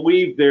 I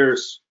believe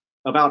there's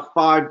about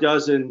 6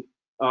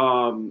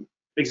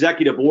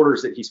 executive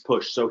orders that he's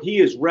pushed. So he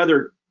is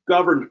rather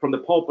governed from the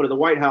pulpit of the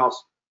White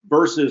House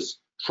versus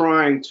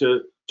trying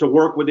to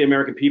work with the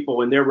American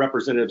people and their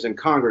representatives in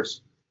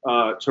Congress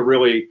to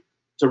really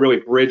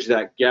bridge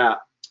that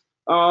gap.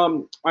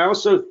 I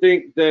also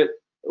think that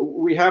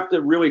we have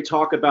to really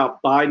talk about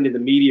Biden in the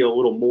media a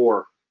little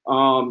more.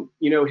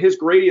 His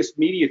greatest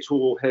media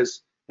tool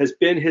has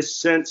been his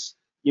sense,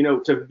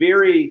 to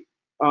very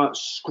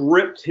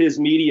script his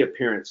media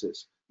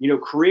appearances,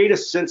 create a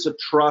sense of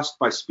trust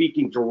by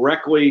speaking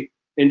directly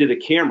into the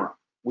camera.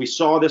 We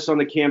saw this on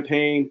the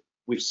campaign.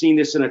 We've seen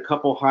this in a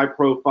couple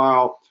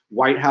high-profile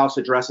White House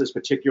addresses,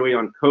 particularly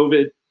on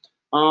COVID.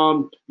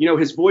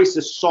 His voice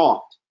is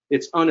soft,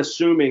 it's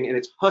unassuming, and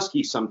it's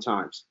husky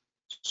sometimes.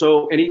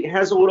 So, and he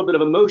has a little bit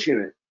of emotion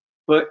in it.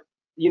 But,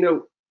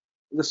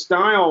 the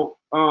style,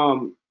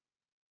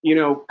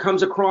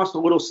 comes across a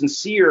little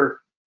sincere,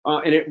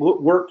 and it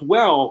worked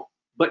well.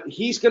 But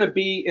he's going to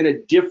be in a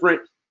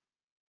different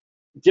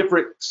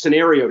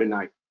scenario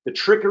tonight. The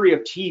trickery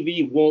of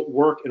TV won't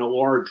work in a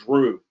large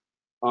room.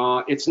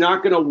 It's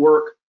not going to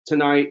work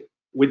tonight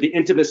with the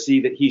intimacy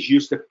that he's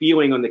used to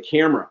feeling on the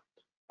camera.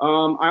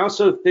 I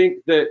also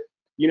think that,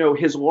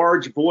 his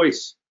large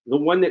voice, the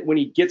one that when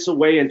he gets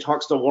away and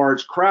talks to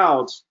large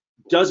crowds,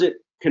 doesn't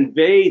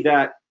convey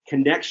that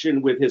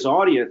connection with his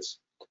audience.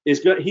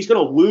 He's going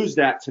to lose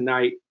that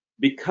tonight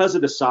because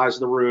of the size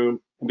of the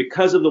room and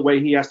because of the way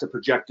he has to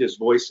project his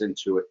voice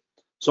into it.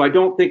 So I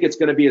don't think it's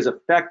going to be as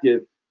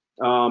effective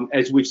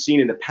as we've seen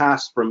in the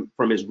past from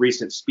his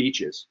recent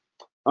speeches.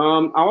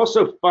 I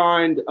also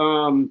find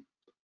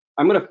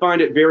I'm going to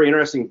find it very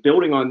interesting,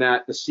 building on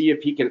that, to see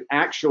if he can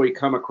actually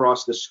come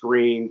across the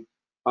screen,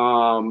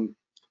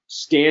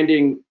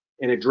 standing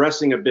and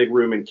addressing a big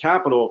room in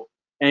Capitol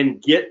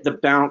and get the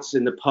bounce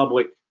in the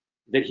public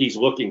that he's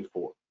looking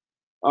for.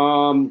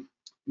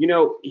 You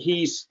know,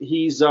 he's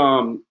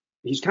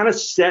kind of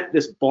set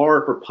this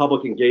bar for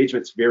public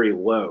engagements very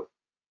low,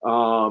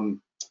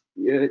 and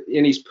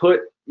he's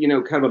put, you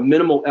know, kind of a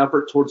minimal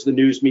effort towards the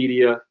news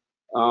media.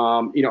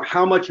 You know,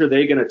 how much are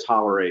they going to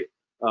tolerate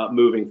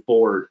moving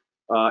forward,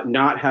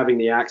 not having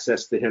the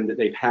access to him that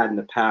they've had in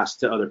the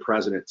past to other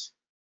presidents?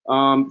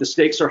 The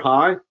stakes are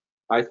high.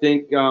 I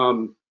think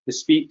his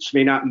speech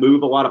may not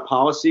move a lot of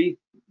policy,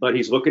 but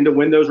he's looking to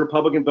win those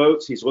Republican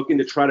votes. He's looking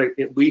to try to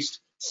at least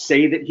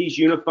say that he's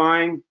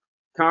unifying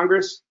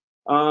Congress.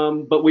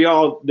 But we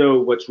all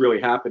know what's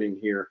really happening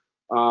here.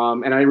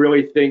 And I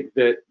really think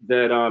that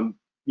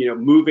you know,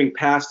 moving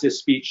past his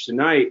speech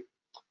tonight,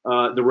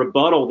 the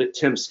rebuttal that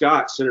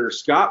Senator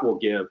Scott will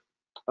give,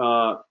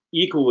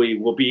 equally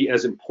will be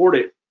as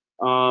important.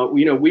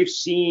 You know, we've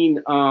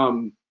seen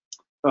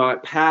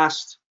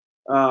past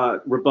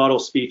rebuttal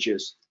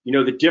speeches. You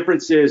know, the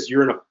difference is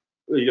you know,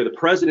 the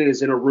president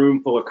is in a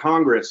room full of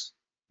Congress,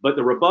 but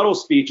the rebuttal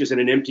speech is in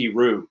an empty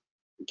room,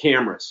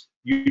 cameras.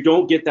 You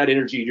don't get that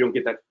energy, you don't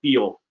get that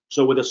feel.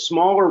 So with a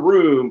smaller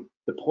room,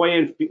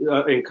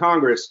 in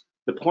Congress,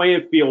 the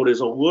playing field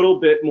is a little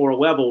bit more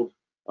leveled.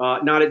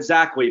 Not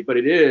exactly, but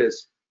it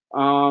is.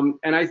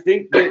 And I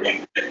think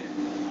that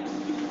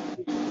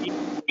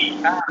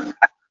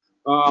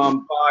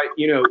by,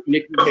 you know,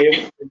 Nikki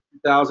Haley in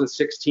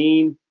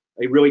 2016,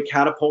 they really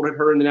catapulted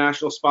her in the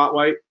national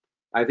spotlight.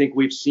 I think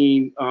we've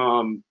seen,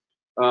 you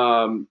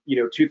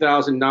know,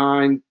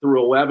 2009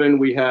 through 11,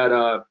 we had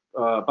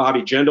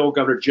Bobby Jindal,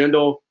 Governor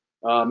Jindal,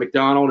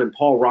 McDonald, and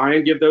Paul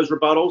Ryan give those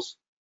rebuttals.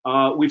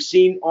 We've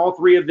seen all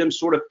three of them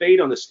sort of fade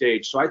on the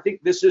stage. So I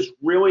think this is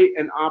really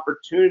an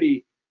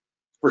opportunity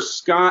for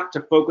Scott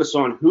to focus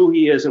on who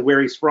he is and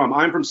where he's from.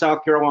 I'm from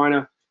South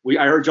Carolina.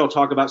 I heard y'all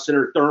talk about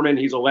Senator Thurmond.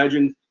 He's a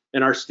legend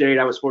in our state.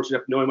 I was fortunate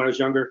enough to know him when I was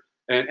younger.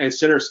 And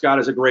Senator Scott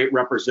is a great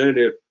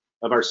representative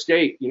of our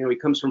state. You know, he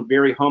comes from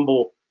very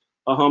humble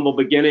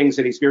beginnings,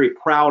 and he's very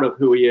proud of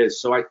who he is.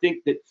 So I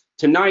think that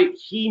tonight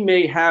he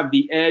may have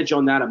the edge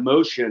on that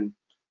emotion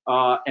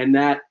and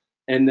that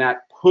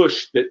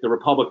push that the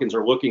Republicans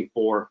are looking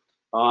for.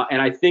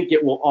 And I think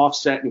it will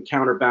offset and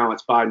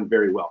counterbalance Biden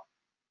very well.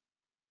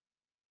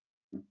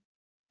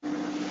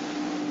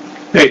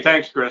 Hey,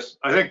 thanks, Chris.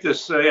 I think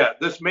this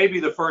may be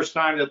the first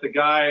time that the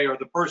guy or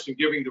the person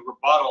giving the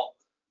rebuttal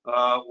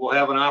will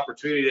have an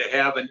opportunity to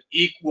have an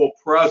equal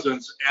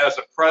presence as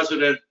a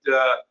president.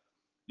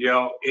 You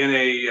know, in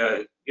a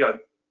you know,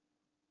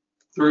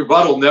 the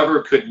rebuttal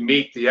never could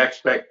meet the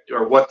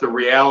what the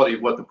reality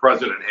of what the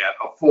president had,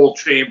 a full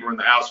chamber in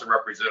the House of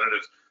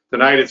Representatives.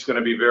 Tonight it's going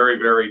to be very,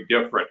 very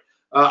different.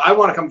 I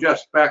want to come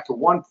just back to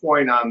one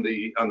point on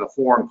the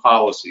foreign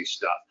policy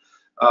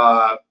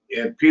stuff.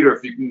 And Peter,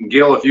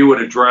 Gil, if you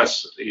would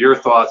address your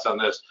thoughts on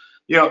this.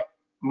 You know,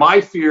 my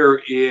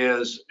fear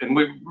is, and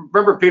we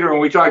remember, Peter,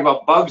 when we talked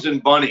about bugs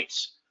and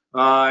bunnies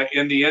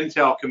in the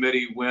Intel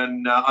Committee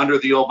when under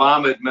the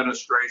Obama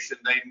administration,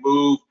 they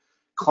moved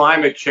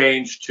climate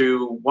change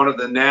to one of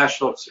the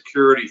national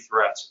security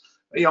threats.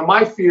 You know,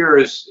 my fear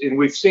is, and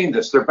we've seen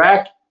this, they're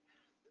back,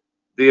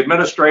 the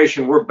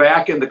administration, we're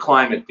back in the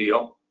climate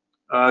deal.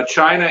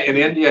 China and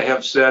India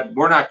have said,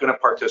 we're not going to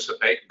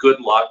participate. Good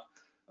luck.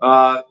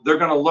 They're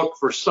going to look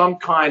for some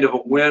kind of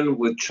a win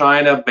with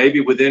China,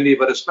 maybe with India,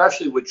 but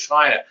especially with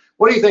China.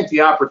 What do you think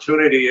the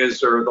opportunity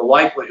is, or the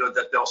likelihood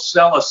that they'll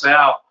sell us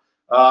out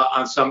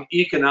on some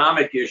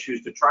economic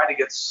issues to try to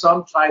get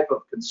some type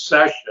of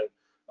concession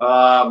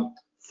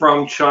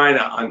from China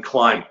on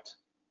climate?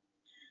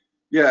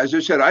 Yeah, as I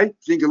said, I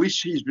think at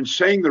least he's been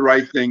saying the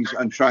right things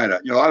on China,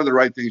 you know, a lot of the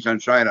right things on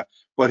China,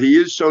 but he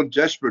is so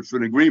desperate for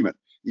an agreement.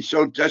 He's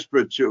so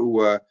desperate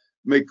to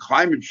make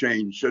climate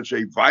change such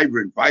a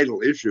vibrant,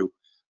 vital issue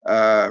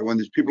when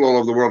there's people all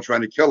over the world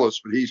trying to kill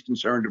us, but he's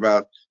concerned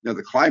about, you know,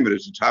 the climate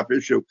is the top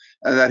issue,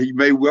 and that he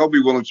may well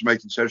be willing to make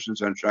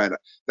concessions on China.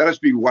 That has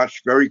to be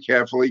watched very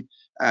carefully,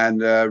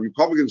 and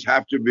Republicans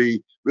have to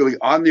be really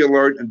on the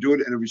alert and do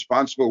it in a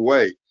responsible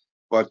way.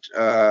 But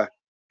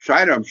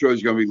China, I'm sure,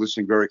 is going to be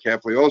listening very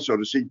carefully also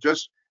to see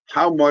just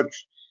how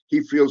much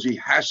he feels he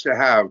has to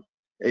have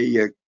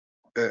a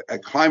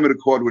climate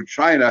accord with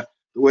China,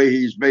 the way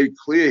he's made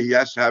clear he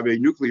has to have a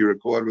nuclear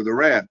accord with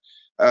Iran.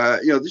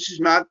 You know, this is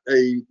not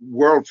a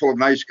world full of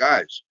nice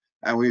guys,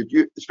 and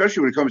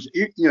especially when it comes to,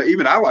 you know,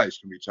 even allies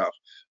can be tough.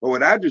 But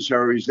with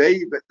adversaries,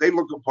 they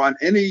look upon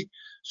any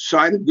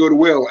sign of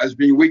goodwill as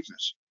being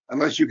weakness,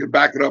 unless you can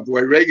back it up the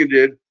way Reagan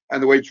did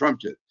and the way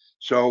Trump did.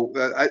 So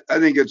I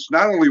think it's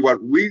not only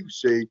what we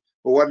see,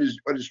 but what is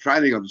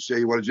China going to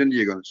see, what is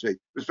India going to see,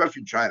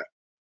 especially China.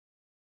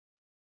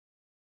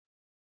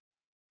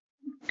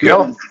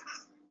 Gil?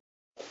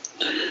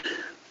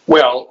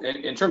 Well,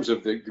 in terms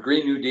of the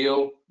Green New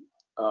Deal,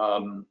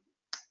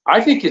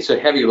 I think it's a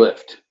heavy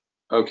lift.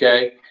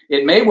 Okay,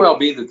 it may well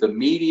be that the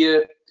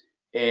media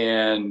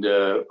and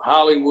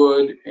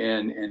Hollywood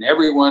and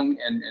everyone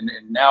and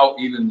now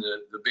even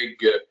the big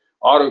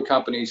auto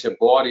companies have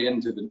bought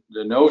into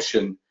the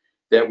notion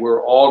that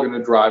we're all going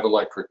to drive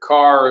electric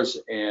cars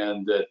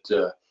and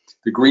that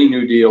the Green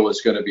New Deal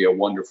is going to be a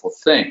wonderful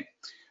thing.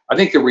 I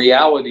think the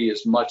reality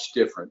is much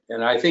different.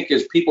 And I think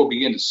as people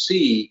begin to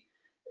see,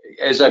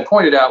 as I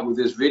pointed out with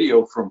this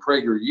video from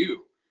PragerU,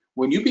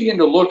 when you begin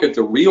to look at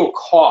the real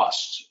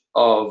costs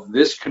of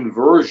this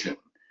conversion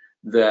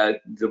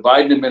that the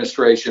Biden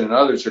administration and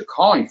others are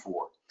calling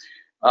for,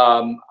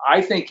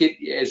 I think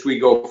as we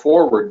go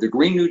forward, the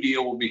Green New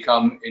Deal will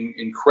become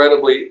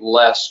incredibly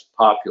less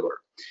popular.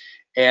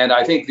 And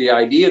I think the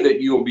idea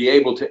that you will be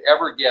able to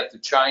ever get the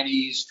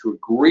Chinese to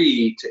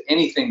agree to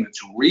anything that's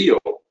real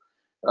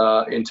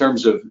in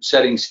terms of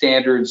setting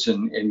standards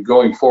and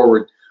going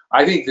forward,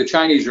 I think the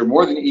Chinese are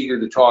more than eager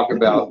to talk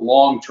about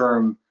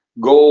long-term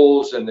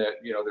goals and that,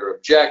 you know, their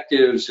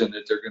objectives and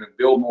that they're going to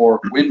build more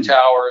wind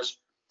towers.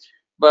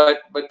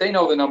 But they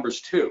know the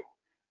numbers too.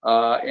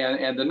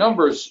 And the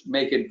numbers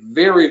make it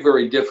very,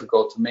 very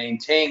difficult to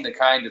maintain the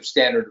kind of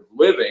standard of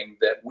living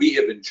that we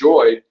have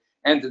enjoyed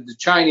and that the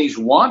Chinese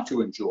want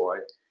to enjoy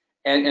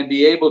and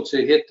be able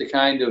to hit the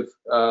kind of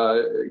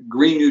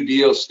Green New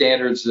Deal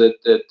standards that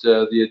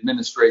the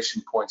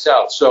administration points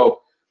out.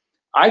 So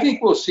I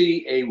think we'll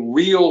see a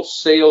real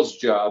sales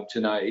job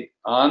tonight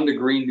on the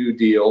Green New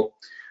Deal.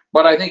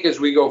 But I think as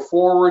we go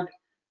forward,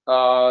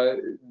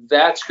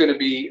 that's going to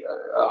be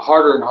a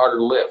harder and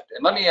harder lift.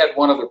 And let me add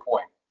one other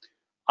point.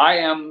 I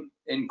am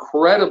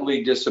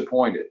incredibly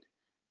disappointed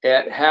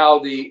at how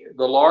the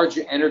large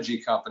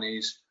energy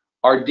companies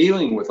are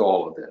dealing with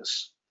all of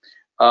this.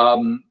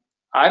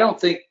 I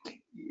don't think,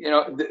 you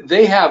know,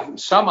 they have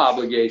some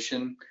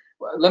obligation.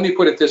 Let me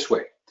put it this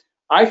way.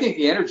 I think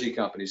the energy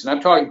companies, and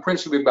I'm talking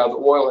principally about the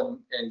oil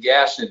and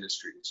gas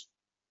industries,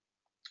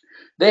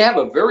 they have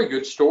a very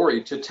good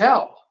story to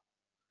tell,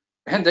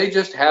 and they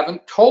just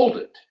haven't told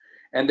it.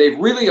 And they've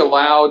really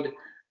allowed,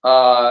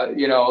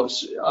 you know,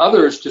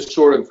 others to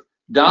sort of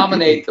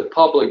dominate the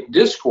public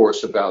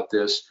discourse about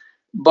this.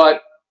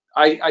 But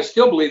I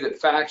still believe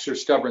that facts are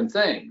stubborn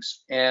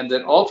things, and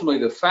that ultimately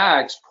the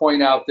facts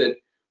point out that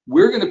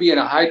we're going to be in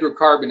a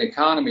hydrocarbon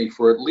economy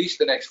for at least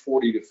the next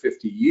 40 to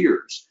 50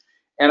 years.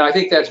 And I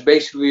think that's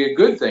basically a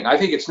good thing. I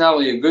think it's not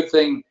only a good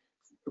thing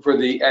for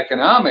the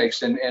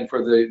economics and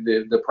for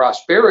the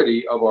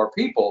prosperity of our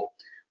people,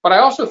 but I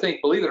also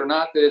think, believe it or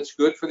not, that it's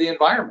good for the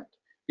environment,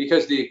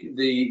 because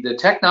the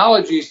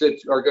technologies that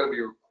are going to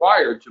be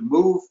required to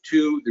move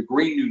to the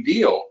Green New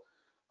Deal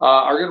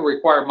are going to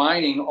require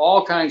mining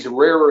all kinds of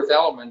rare earth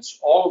elements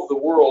all over the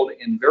world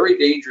in very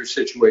dangerous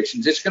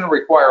situations. It's going to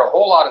require a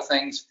whole lot of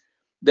things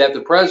that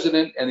the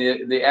president and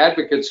the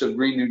advocates of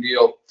Green New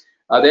Deal,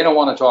 they don't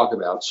want to talk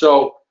about.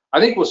 So I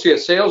think we'll see a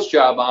sales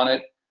job on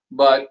it,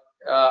 but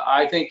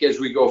I think as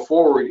we go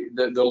forward,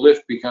 the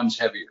lift becomes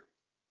heavier.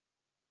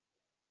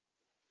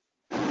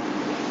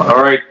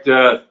 All right,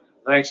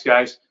 thanks,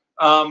 guys.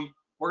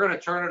 We're going to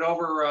turn it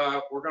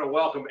over. We're going to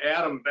welcome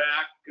Adam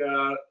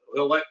back.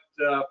 We'll let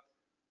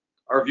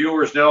our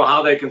viewers know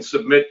how they can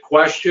submit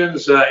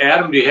questions.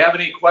 Adam, do you have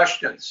any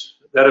questions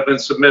that have been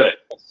submitted?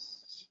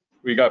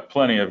 We got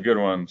plenty of good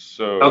ones.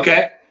 So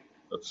okay,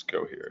 let's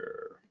go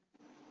here.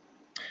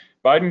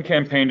 Biden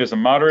campaigned as a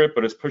moderate,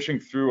 but is pushing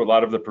through a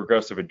lot of the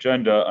progressive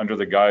agenda under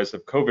the guise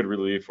of COVID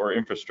relief or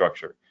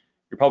infrastructure.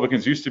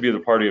 Republicans used to be the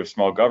party of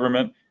small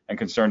government and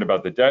concerned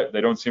about the debt.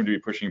 They don't seem to be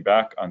pushing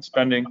back on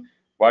spending.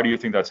 Why do you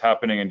think that's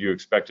happening, and do you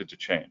expect it to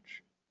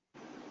change?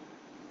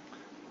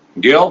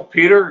 Gil,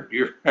 Peter,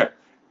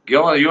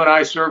 Gil, you and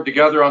I served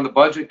together on the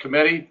budget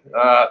committee.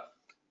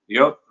 You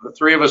know, the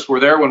three of us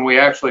were there when we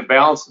actually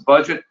balanced the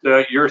budget.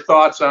 Your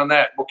thoughts on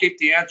that? We'll keep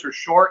the answers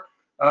short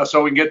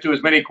so we can get to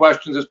as many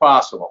questions as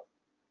possible.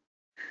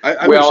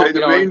 I would say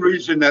the main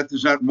reason that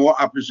there's not more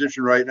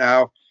opposition right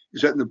now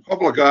is that in the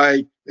public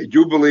eye, they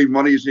do believe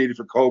money is needed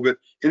for COVID.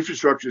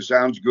 Infrastructure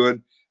sounds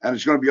good, and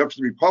it's going to be up to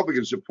the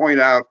Republicans to point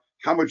out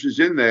how much is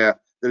in there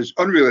that is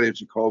unrelated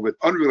to COVID,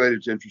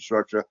 unrelated to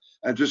infrastructure,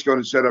 and just going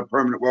to set up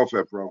permanent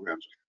welfare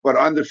programs. But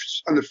on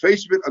the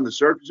face of it, on the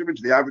surface of it,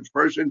 to the average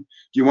person,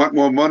 do you want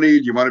more money?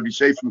 Do you want to be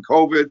safe from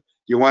COVID? Do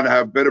you want to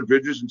have better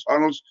bridges and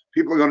tunnels?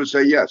 People are going to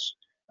say yes.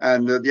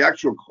 And the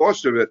actual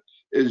cost of it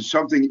is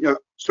something, you know,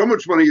 so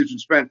much money has been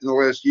spent in the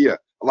last year.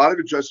 A lot of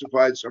it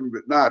justified, some of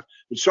it not.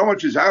 But so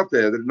much is out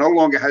there that it no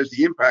longer has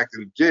the impact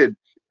that it did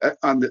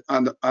on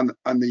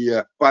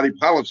the body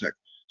politic.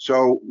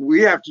 So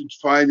we have to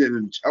find an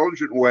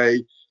intelligent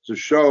way to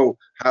show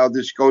how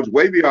this goes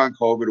way beyond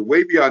COVID,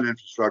 way beyond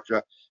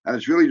infrastructure, and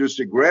it's really just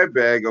a grab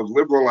bag of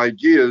liberal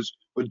ideas,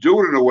 but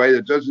do it in a way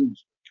that doesn't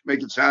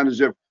make it sound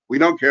as if we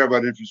don't care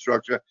about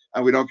infrastructure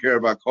and we don't care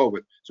about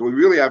COVID. So we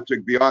really have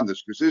to be on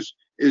this, because this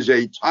is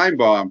a time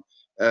bomb.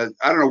 I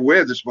don't know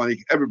where this money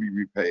can ever be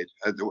repaid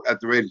at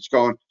the rate it's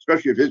going,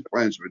 especially if his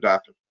plans are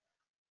adopted.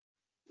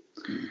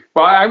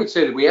 Well, I would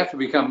say that we have to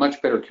become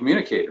much better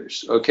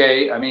communicators,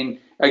 okay? I mean,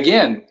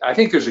 again, I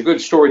think there's a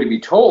good story to be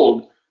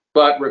told,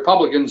 but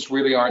Republicans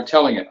really aren't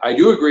telling it. I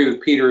do agree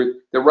with Peter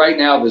that right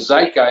now the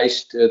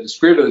zeitgeist, the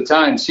spirit of the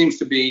time seems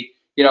to be,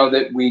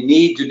 that we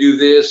need to do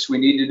this, we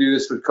need to do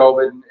this with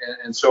COVID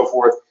and so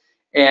forth.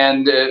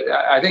 And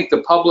I think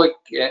the public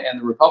and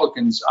the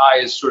Republicans'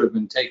 eye has sort of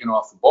been taken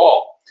off the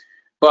ball.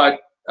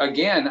 But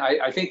again,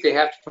 I think they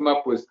have to come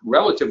up with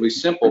relatively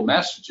simple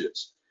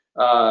messages.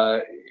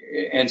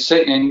 And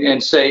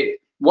say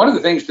one of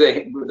the things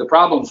the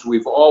problems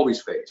we've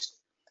always faced,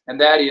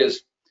 and that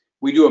is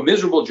we do a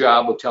miserable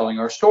job of telling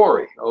our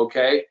story,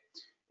 okay?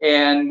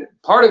 And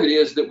part of it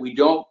is that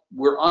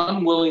we're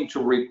unwilling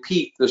to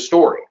repeat the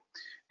story.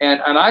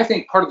 And I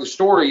think part of the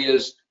story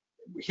is,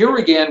 here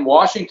again,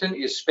 Washington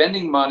is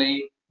spending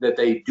money that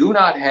they do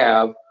not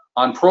have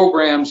on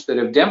programs that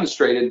have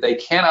demonstrated they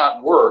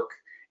cannot work,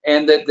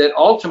 and that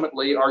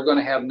ultimately are going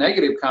to have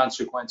negative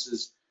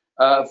consequences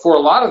for a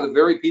lot of the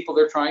very people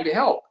they're trying to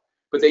help.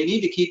 But they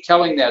need to keep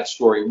telling that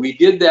story. We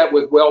did that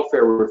with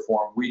welfare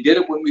reform. We did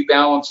it when we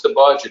balanced the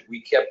budget. We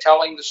kept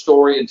telling the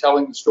story and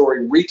telling the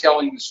story,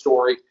 retelling the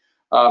story.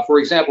 For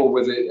example,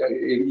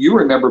 you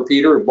remember,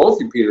 Peter, or both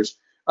you Peters,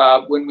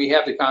 when we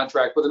have the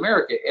contract with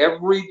America,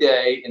 every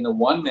day in the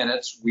 1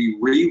 minute, we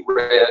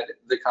reread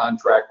the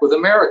contract with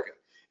America.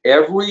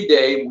 Every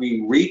day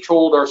we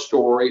retold our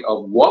story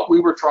of what we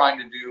were trying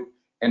to do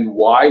and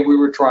why we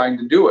were trying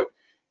to do it.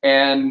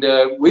 And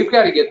we've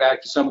got to get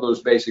back to some of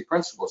those basic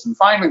principles. And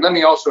finally, let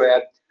me also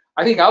add,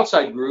 I think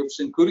outside groups,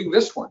 including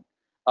this one,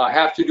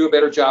 have to do a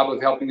better job of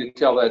helping to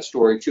tell that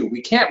story too.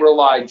 We can't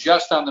rely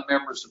just on the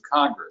members of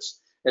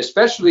Congress,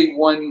 especially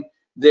when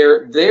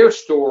their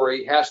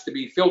story has to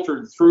be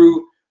filtered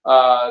through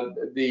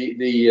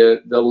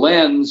the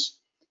lens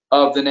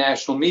of the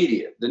national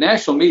media. The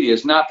national media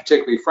is not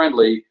particularly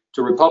friendly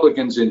to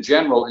Republicans in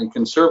general and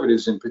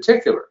conservatives in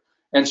particular.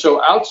 And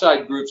so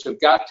outside groups have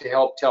got to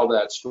help tell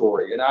that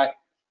story. And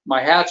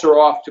my hats are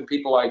off to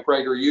people like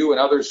Prager, you and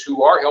others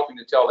who are helping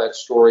to tell that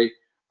story.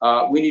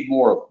 We need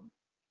more of them.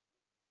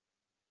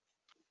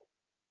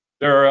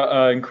 There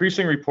are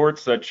increasing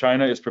reports that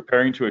China is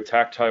preparing to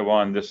attack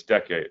Taiwan this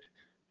decade.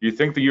 Do you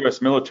think the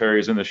U.S. military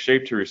is in the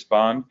shape to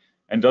respond?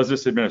 And does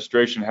this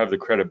administration have the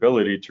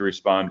credibility to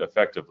respond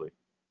effectively?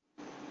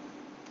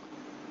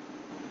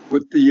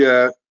 With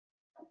the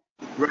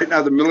right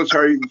now, the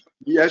military,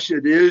 yes,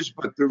 it is,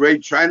 but the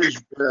rate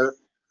China's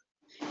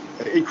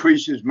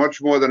increase is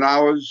much more than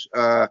ours.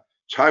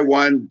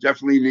 Taiwan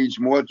definitely needs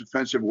more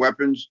defensive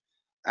weapons.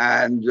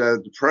 And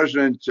the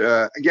president,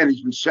 again,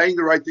 he's been saying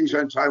the right things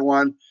on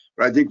Taiwan,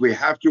 but I think we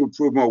have to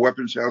improve more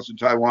weapons sales in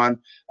Taiwan.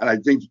 And I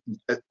think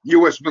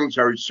U.S.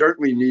 military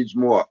certainly needs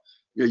more.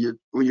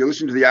 When you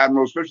listen to the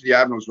admirals, especially the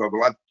admirals who have a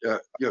lot,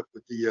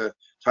 with the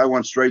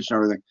Taiwan Straits and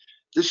everything,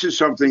 this is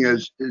something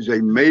is a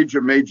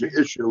major, major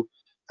issue.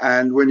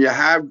 And when you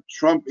have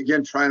Trump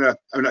again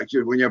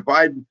when you have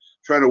Biden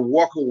trying to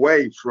walk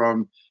away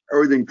from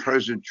everything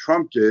President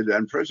Trump did,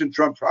 and President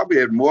Trump probably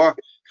had more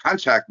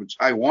contact with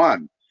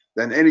Taiwan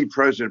than any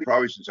president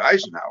probably since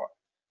Eisenhower.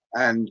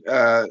 And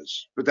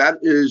but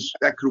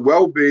that could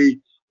well be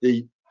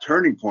the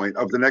turning point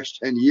of the next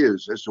 10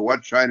 years as to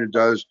what China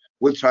does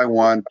with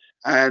Taiwan.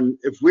 And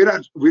if we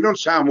don't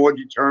sound more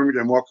determined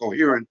and more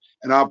coherent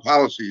in our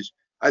policies,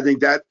 I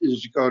think that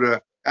is going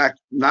to act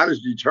not as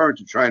a deterrent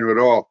to China at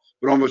all,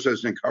 but almost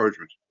as an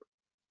encouragement.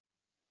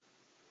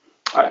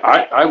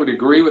 I would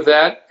agree with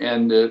that.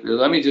 And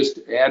let me just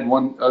add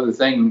one other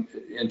thing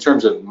in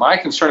terms of my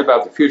concern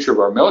about the future of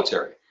our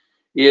military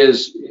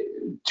is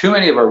too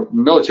many of our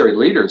military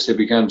leaders have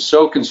become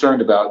so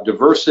concerned about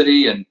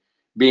diversity and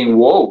being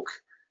woke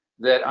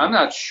that I'm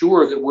not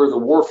sure that we're the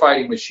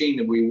warfighting machine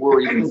that we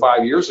were even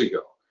 5 years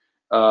ago.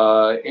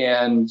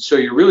 And so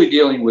you're really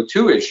dealing with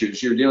two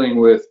issues. You're dealing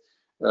with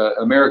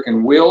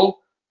American will,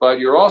 but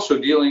you're also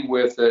dealing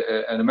with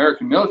an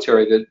American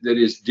military that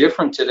is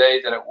different today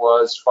than it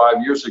was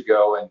 5 years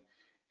ago.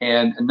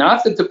 And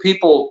not that that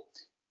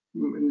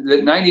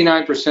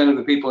 99% of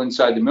the people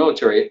inside the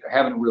military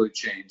haven't really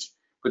changed,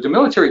 but the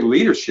military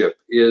leadership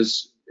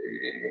is,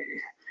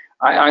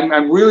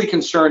 I'm really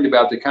concerned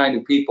about the kind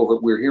of people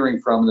that we're hearing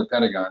from in the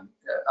Pentagon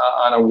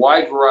on a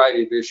wide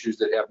variety of issues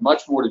that have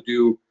much more to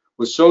do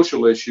with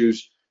social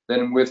issues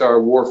than with our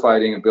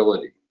warfighting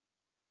ability.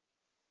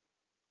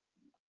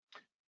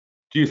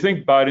 Do you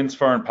think Biden's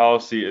foreign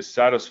policy is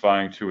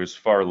satisfying to his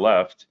far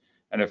left?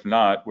 And if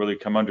not, will he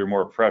come under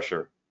more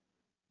pressure?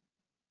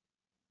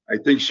 I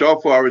think so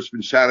far it's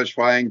been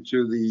satisfying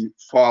to the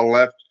far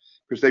left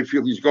because they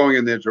feel he's going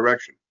in their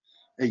direction.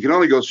 And he can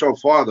only go so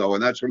far, though,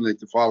 and that's when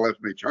the far left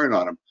may turn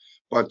on him.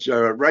 But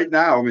right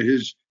now, I mean,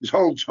 his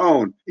whole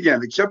tone,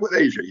 again, except with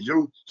Asia, he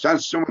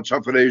sounds somewhat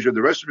tough with Asia.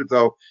 The rest of it,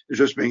 though, is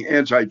just being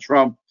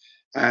anti-Trump.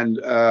 And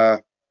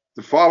the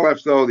far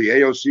left, though, the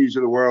AOCs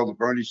of the world, the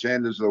Bernie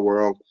Sanders of the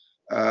world,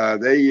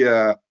 they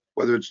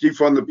whether it's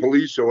defund the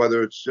police or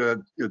whether it's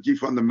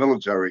defund the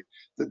military,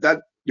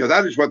 that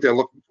is what they're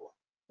looking for.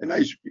 A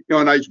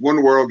nice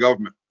one world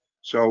government.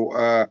 So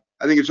I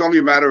think it's only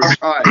a matter of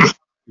time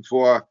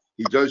before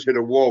he does hit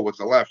a wall with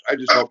the left. I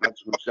just hope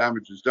that's what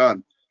damage is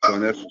done to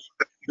national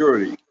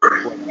security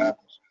before it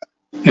happens.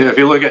 Yeah, if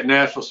you look at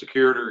national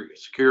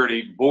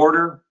security,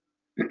 border,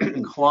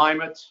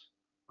 climate,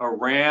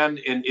 Iran,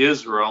 and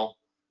Israel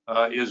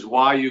is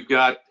why you've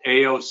got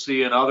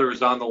AOC and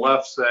others on the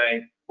left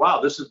saying, wow,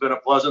 this has been a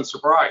pleasant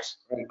surprise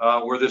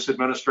where this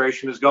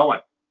administration is going.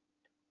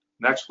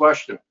 Next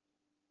question.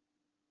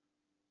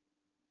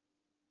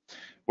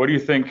 What do you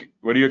think?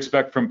 What do you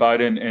expect from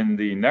Biden in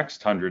the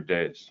next 100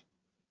 days?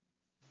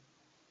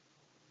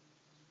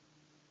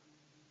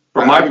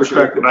 From my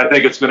perspective, I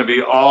think it's going to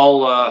be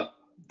all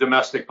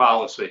domestic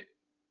policy.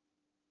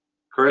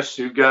 Chris,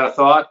 you've got a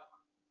thought?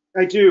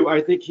 I do.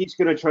 I think he's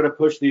going to try to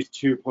push these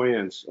two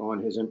plans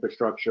on his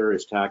infrastructure,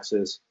 his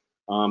taxes.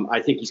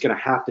 I think he's going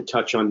to have to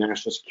touch on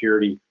national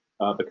security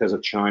because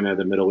of China,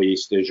 the Middle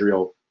East,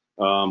 Israel.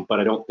 But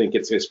I don't think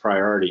it's his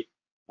priority.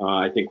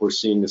 I think we're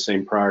seeing the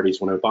same priorities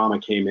when Obama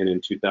came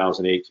in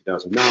 2008,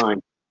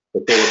 2009,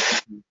 that they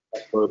were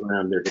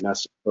program, their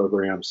domestic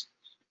programs.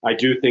 I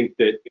do think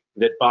that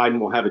Biden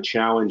will have a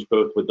challenge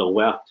both with the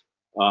left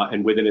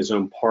and within his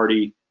own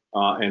party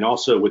and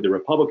also with the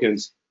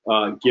Republicans,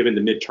 given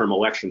the midterm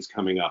elections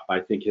coming up. I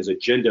think his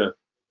agenda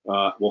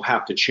will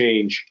have to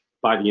change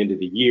by the end of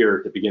the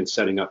year to begin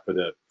setting up for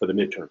the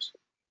midterms.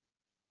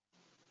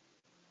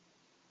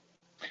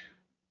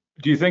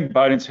 Do you think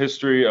Biden's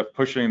history of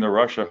pushing the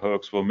Russia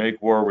hoax will make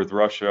war with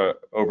Russia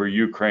over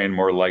Ukraine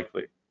more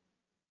likely?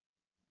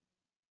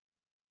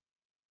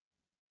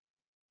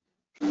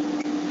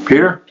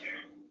 Peter?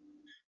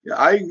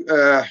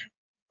 Yeah,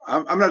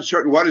 I'm not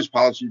certain what his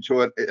policy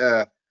toward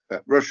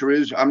Russia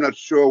is. I'm not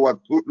sure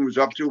what Putin was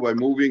up to by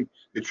moving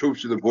the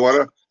troops to the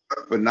border,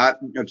 but not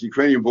the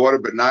Ukrainian border,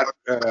 but not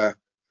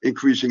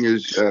increasing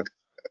his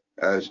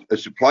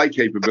supply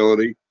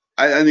capability.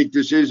 I think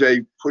this is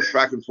a push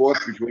back and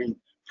forth between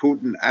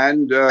Putin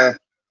and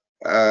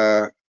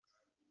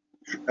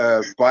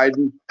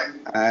Biden,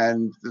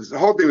 and the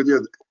whole thing with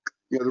the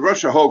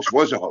Russia hoax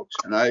was a hoax,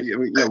 and I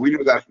mean, we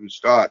knew that from the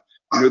start.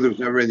 We knew there was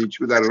never anything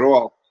to that at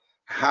all.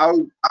 How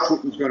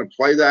Putin's going to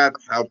play that,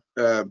 how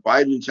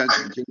Biden intends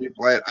to continue to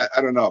play it,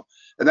 I don't know,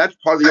 and that's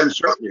part of the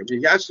uncertainty. I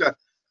mean, he has to,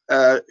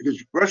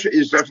 because Russia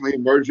is definitely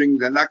emerging.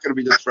 They're not going to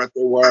be the threat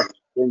they were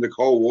during the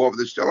Cold War, but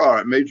they still are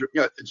a major.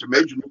 It's a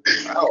major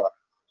nuclear power,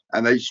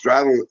 and they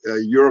straddle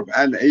Europe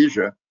and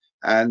Asia.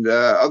 And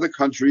other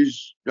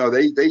countries,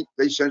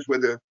 they sense where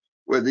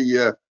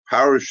the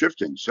power is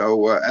shifting.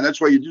 So, and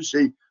that's why you do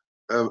see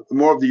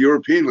more of the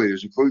European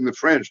leaders, including the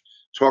French,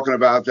 talking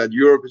about that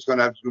Europe is going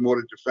to have to do more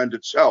to defend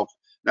itself.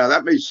 Now,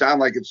 that may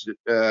sound like it's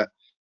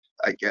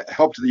like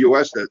help to the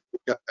U.S. that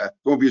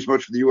won't be as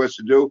much for the U.S.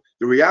 to do.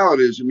 The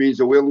reality is, it means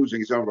that we're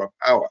losing some of our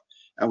power,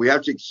 and we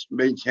have to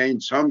maintain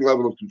some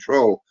level of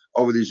control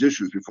over these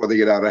issues before they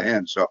get out of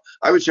hand. So,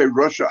 I would say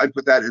Russia. I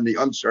put that in the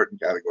uncertain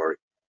category.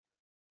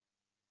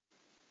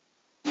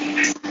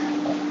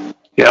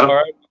 Yeah. All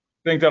right.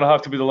 I think that'll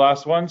have to be the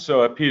last one.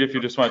 So, Pete, if you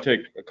just want to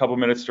take a couple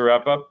minutes to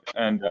wrap up,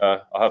 and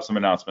I'll have some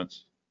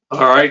announcements. All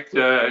right,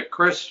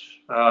 Chris,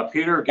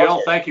 Peter,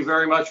 Gil, thank you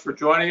very much for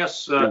joining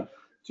us. To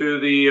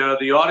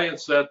the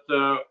audience that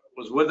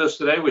was with us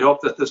today, we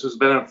hope that this has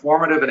been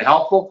informative and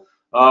helpful.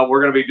 We're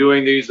going to be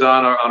doing these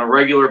on a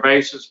regular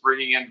basis,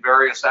 bringing in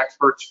various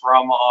experts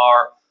from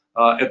our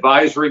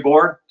advisory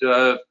board.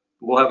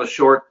 We'll have a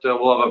short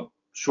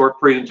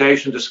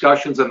presentation,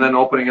 discussions, and then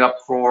opening up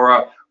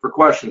for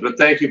questions. But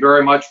thank you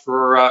very much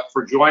for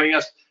joining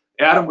us.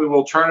 Adam, we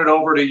will turn it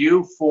over to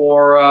you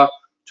for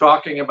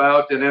talking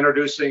about and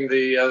introducing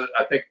the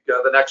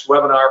next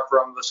webinar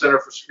from the Center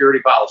for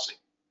Security Policy.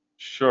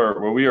 Sure.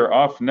 Well, we are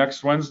off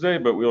next Wednesday,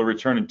 but we'll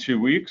return in 2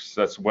 weeks.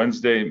 That's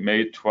Wednesday,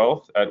 May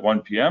 12th at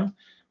 1 p.m.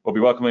 We'll be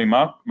welcoming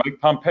Mike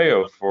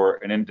Pompeo for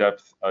an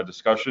in-depth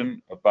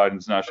discussion of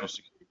Biden's national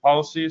security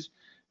policies,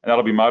 and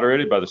that'll be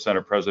moderated by the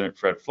Center President,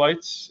 Fred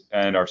Fleitz,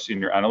 and our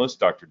senior analyst,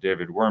 Dr.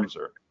 David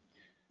Wormser.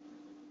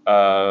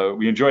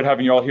 We enjoyed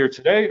having you all here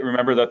today.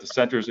 Remember that the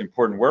Center's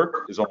important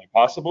work is only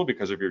possible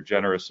because of your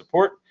generous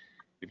support.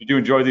 If you do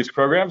enjoy these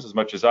programs as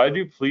much as I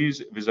do,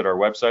 please visit our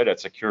website at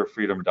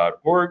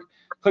securefreedom.org.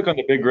 Click on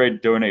the big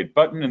red donate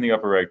button in the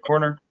upper right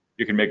corner.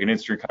 You can make an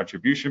instant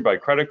contribution by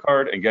credit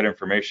card and get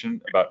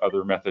information about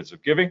other methods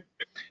of giving.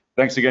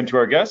 Thanks again to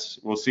our guests.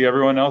 We'll see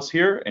everyone else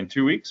here in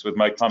 2 weeks with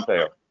Mike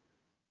Pompeo.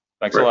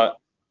 Thanks a lot.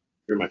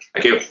 Very much.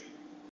 Thank you.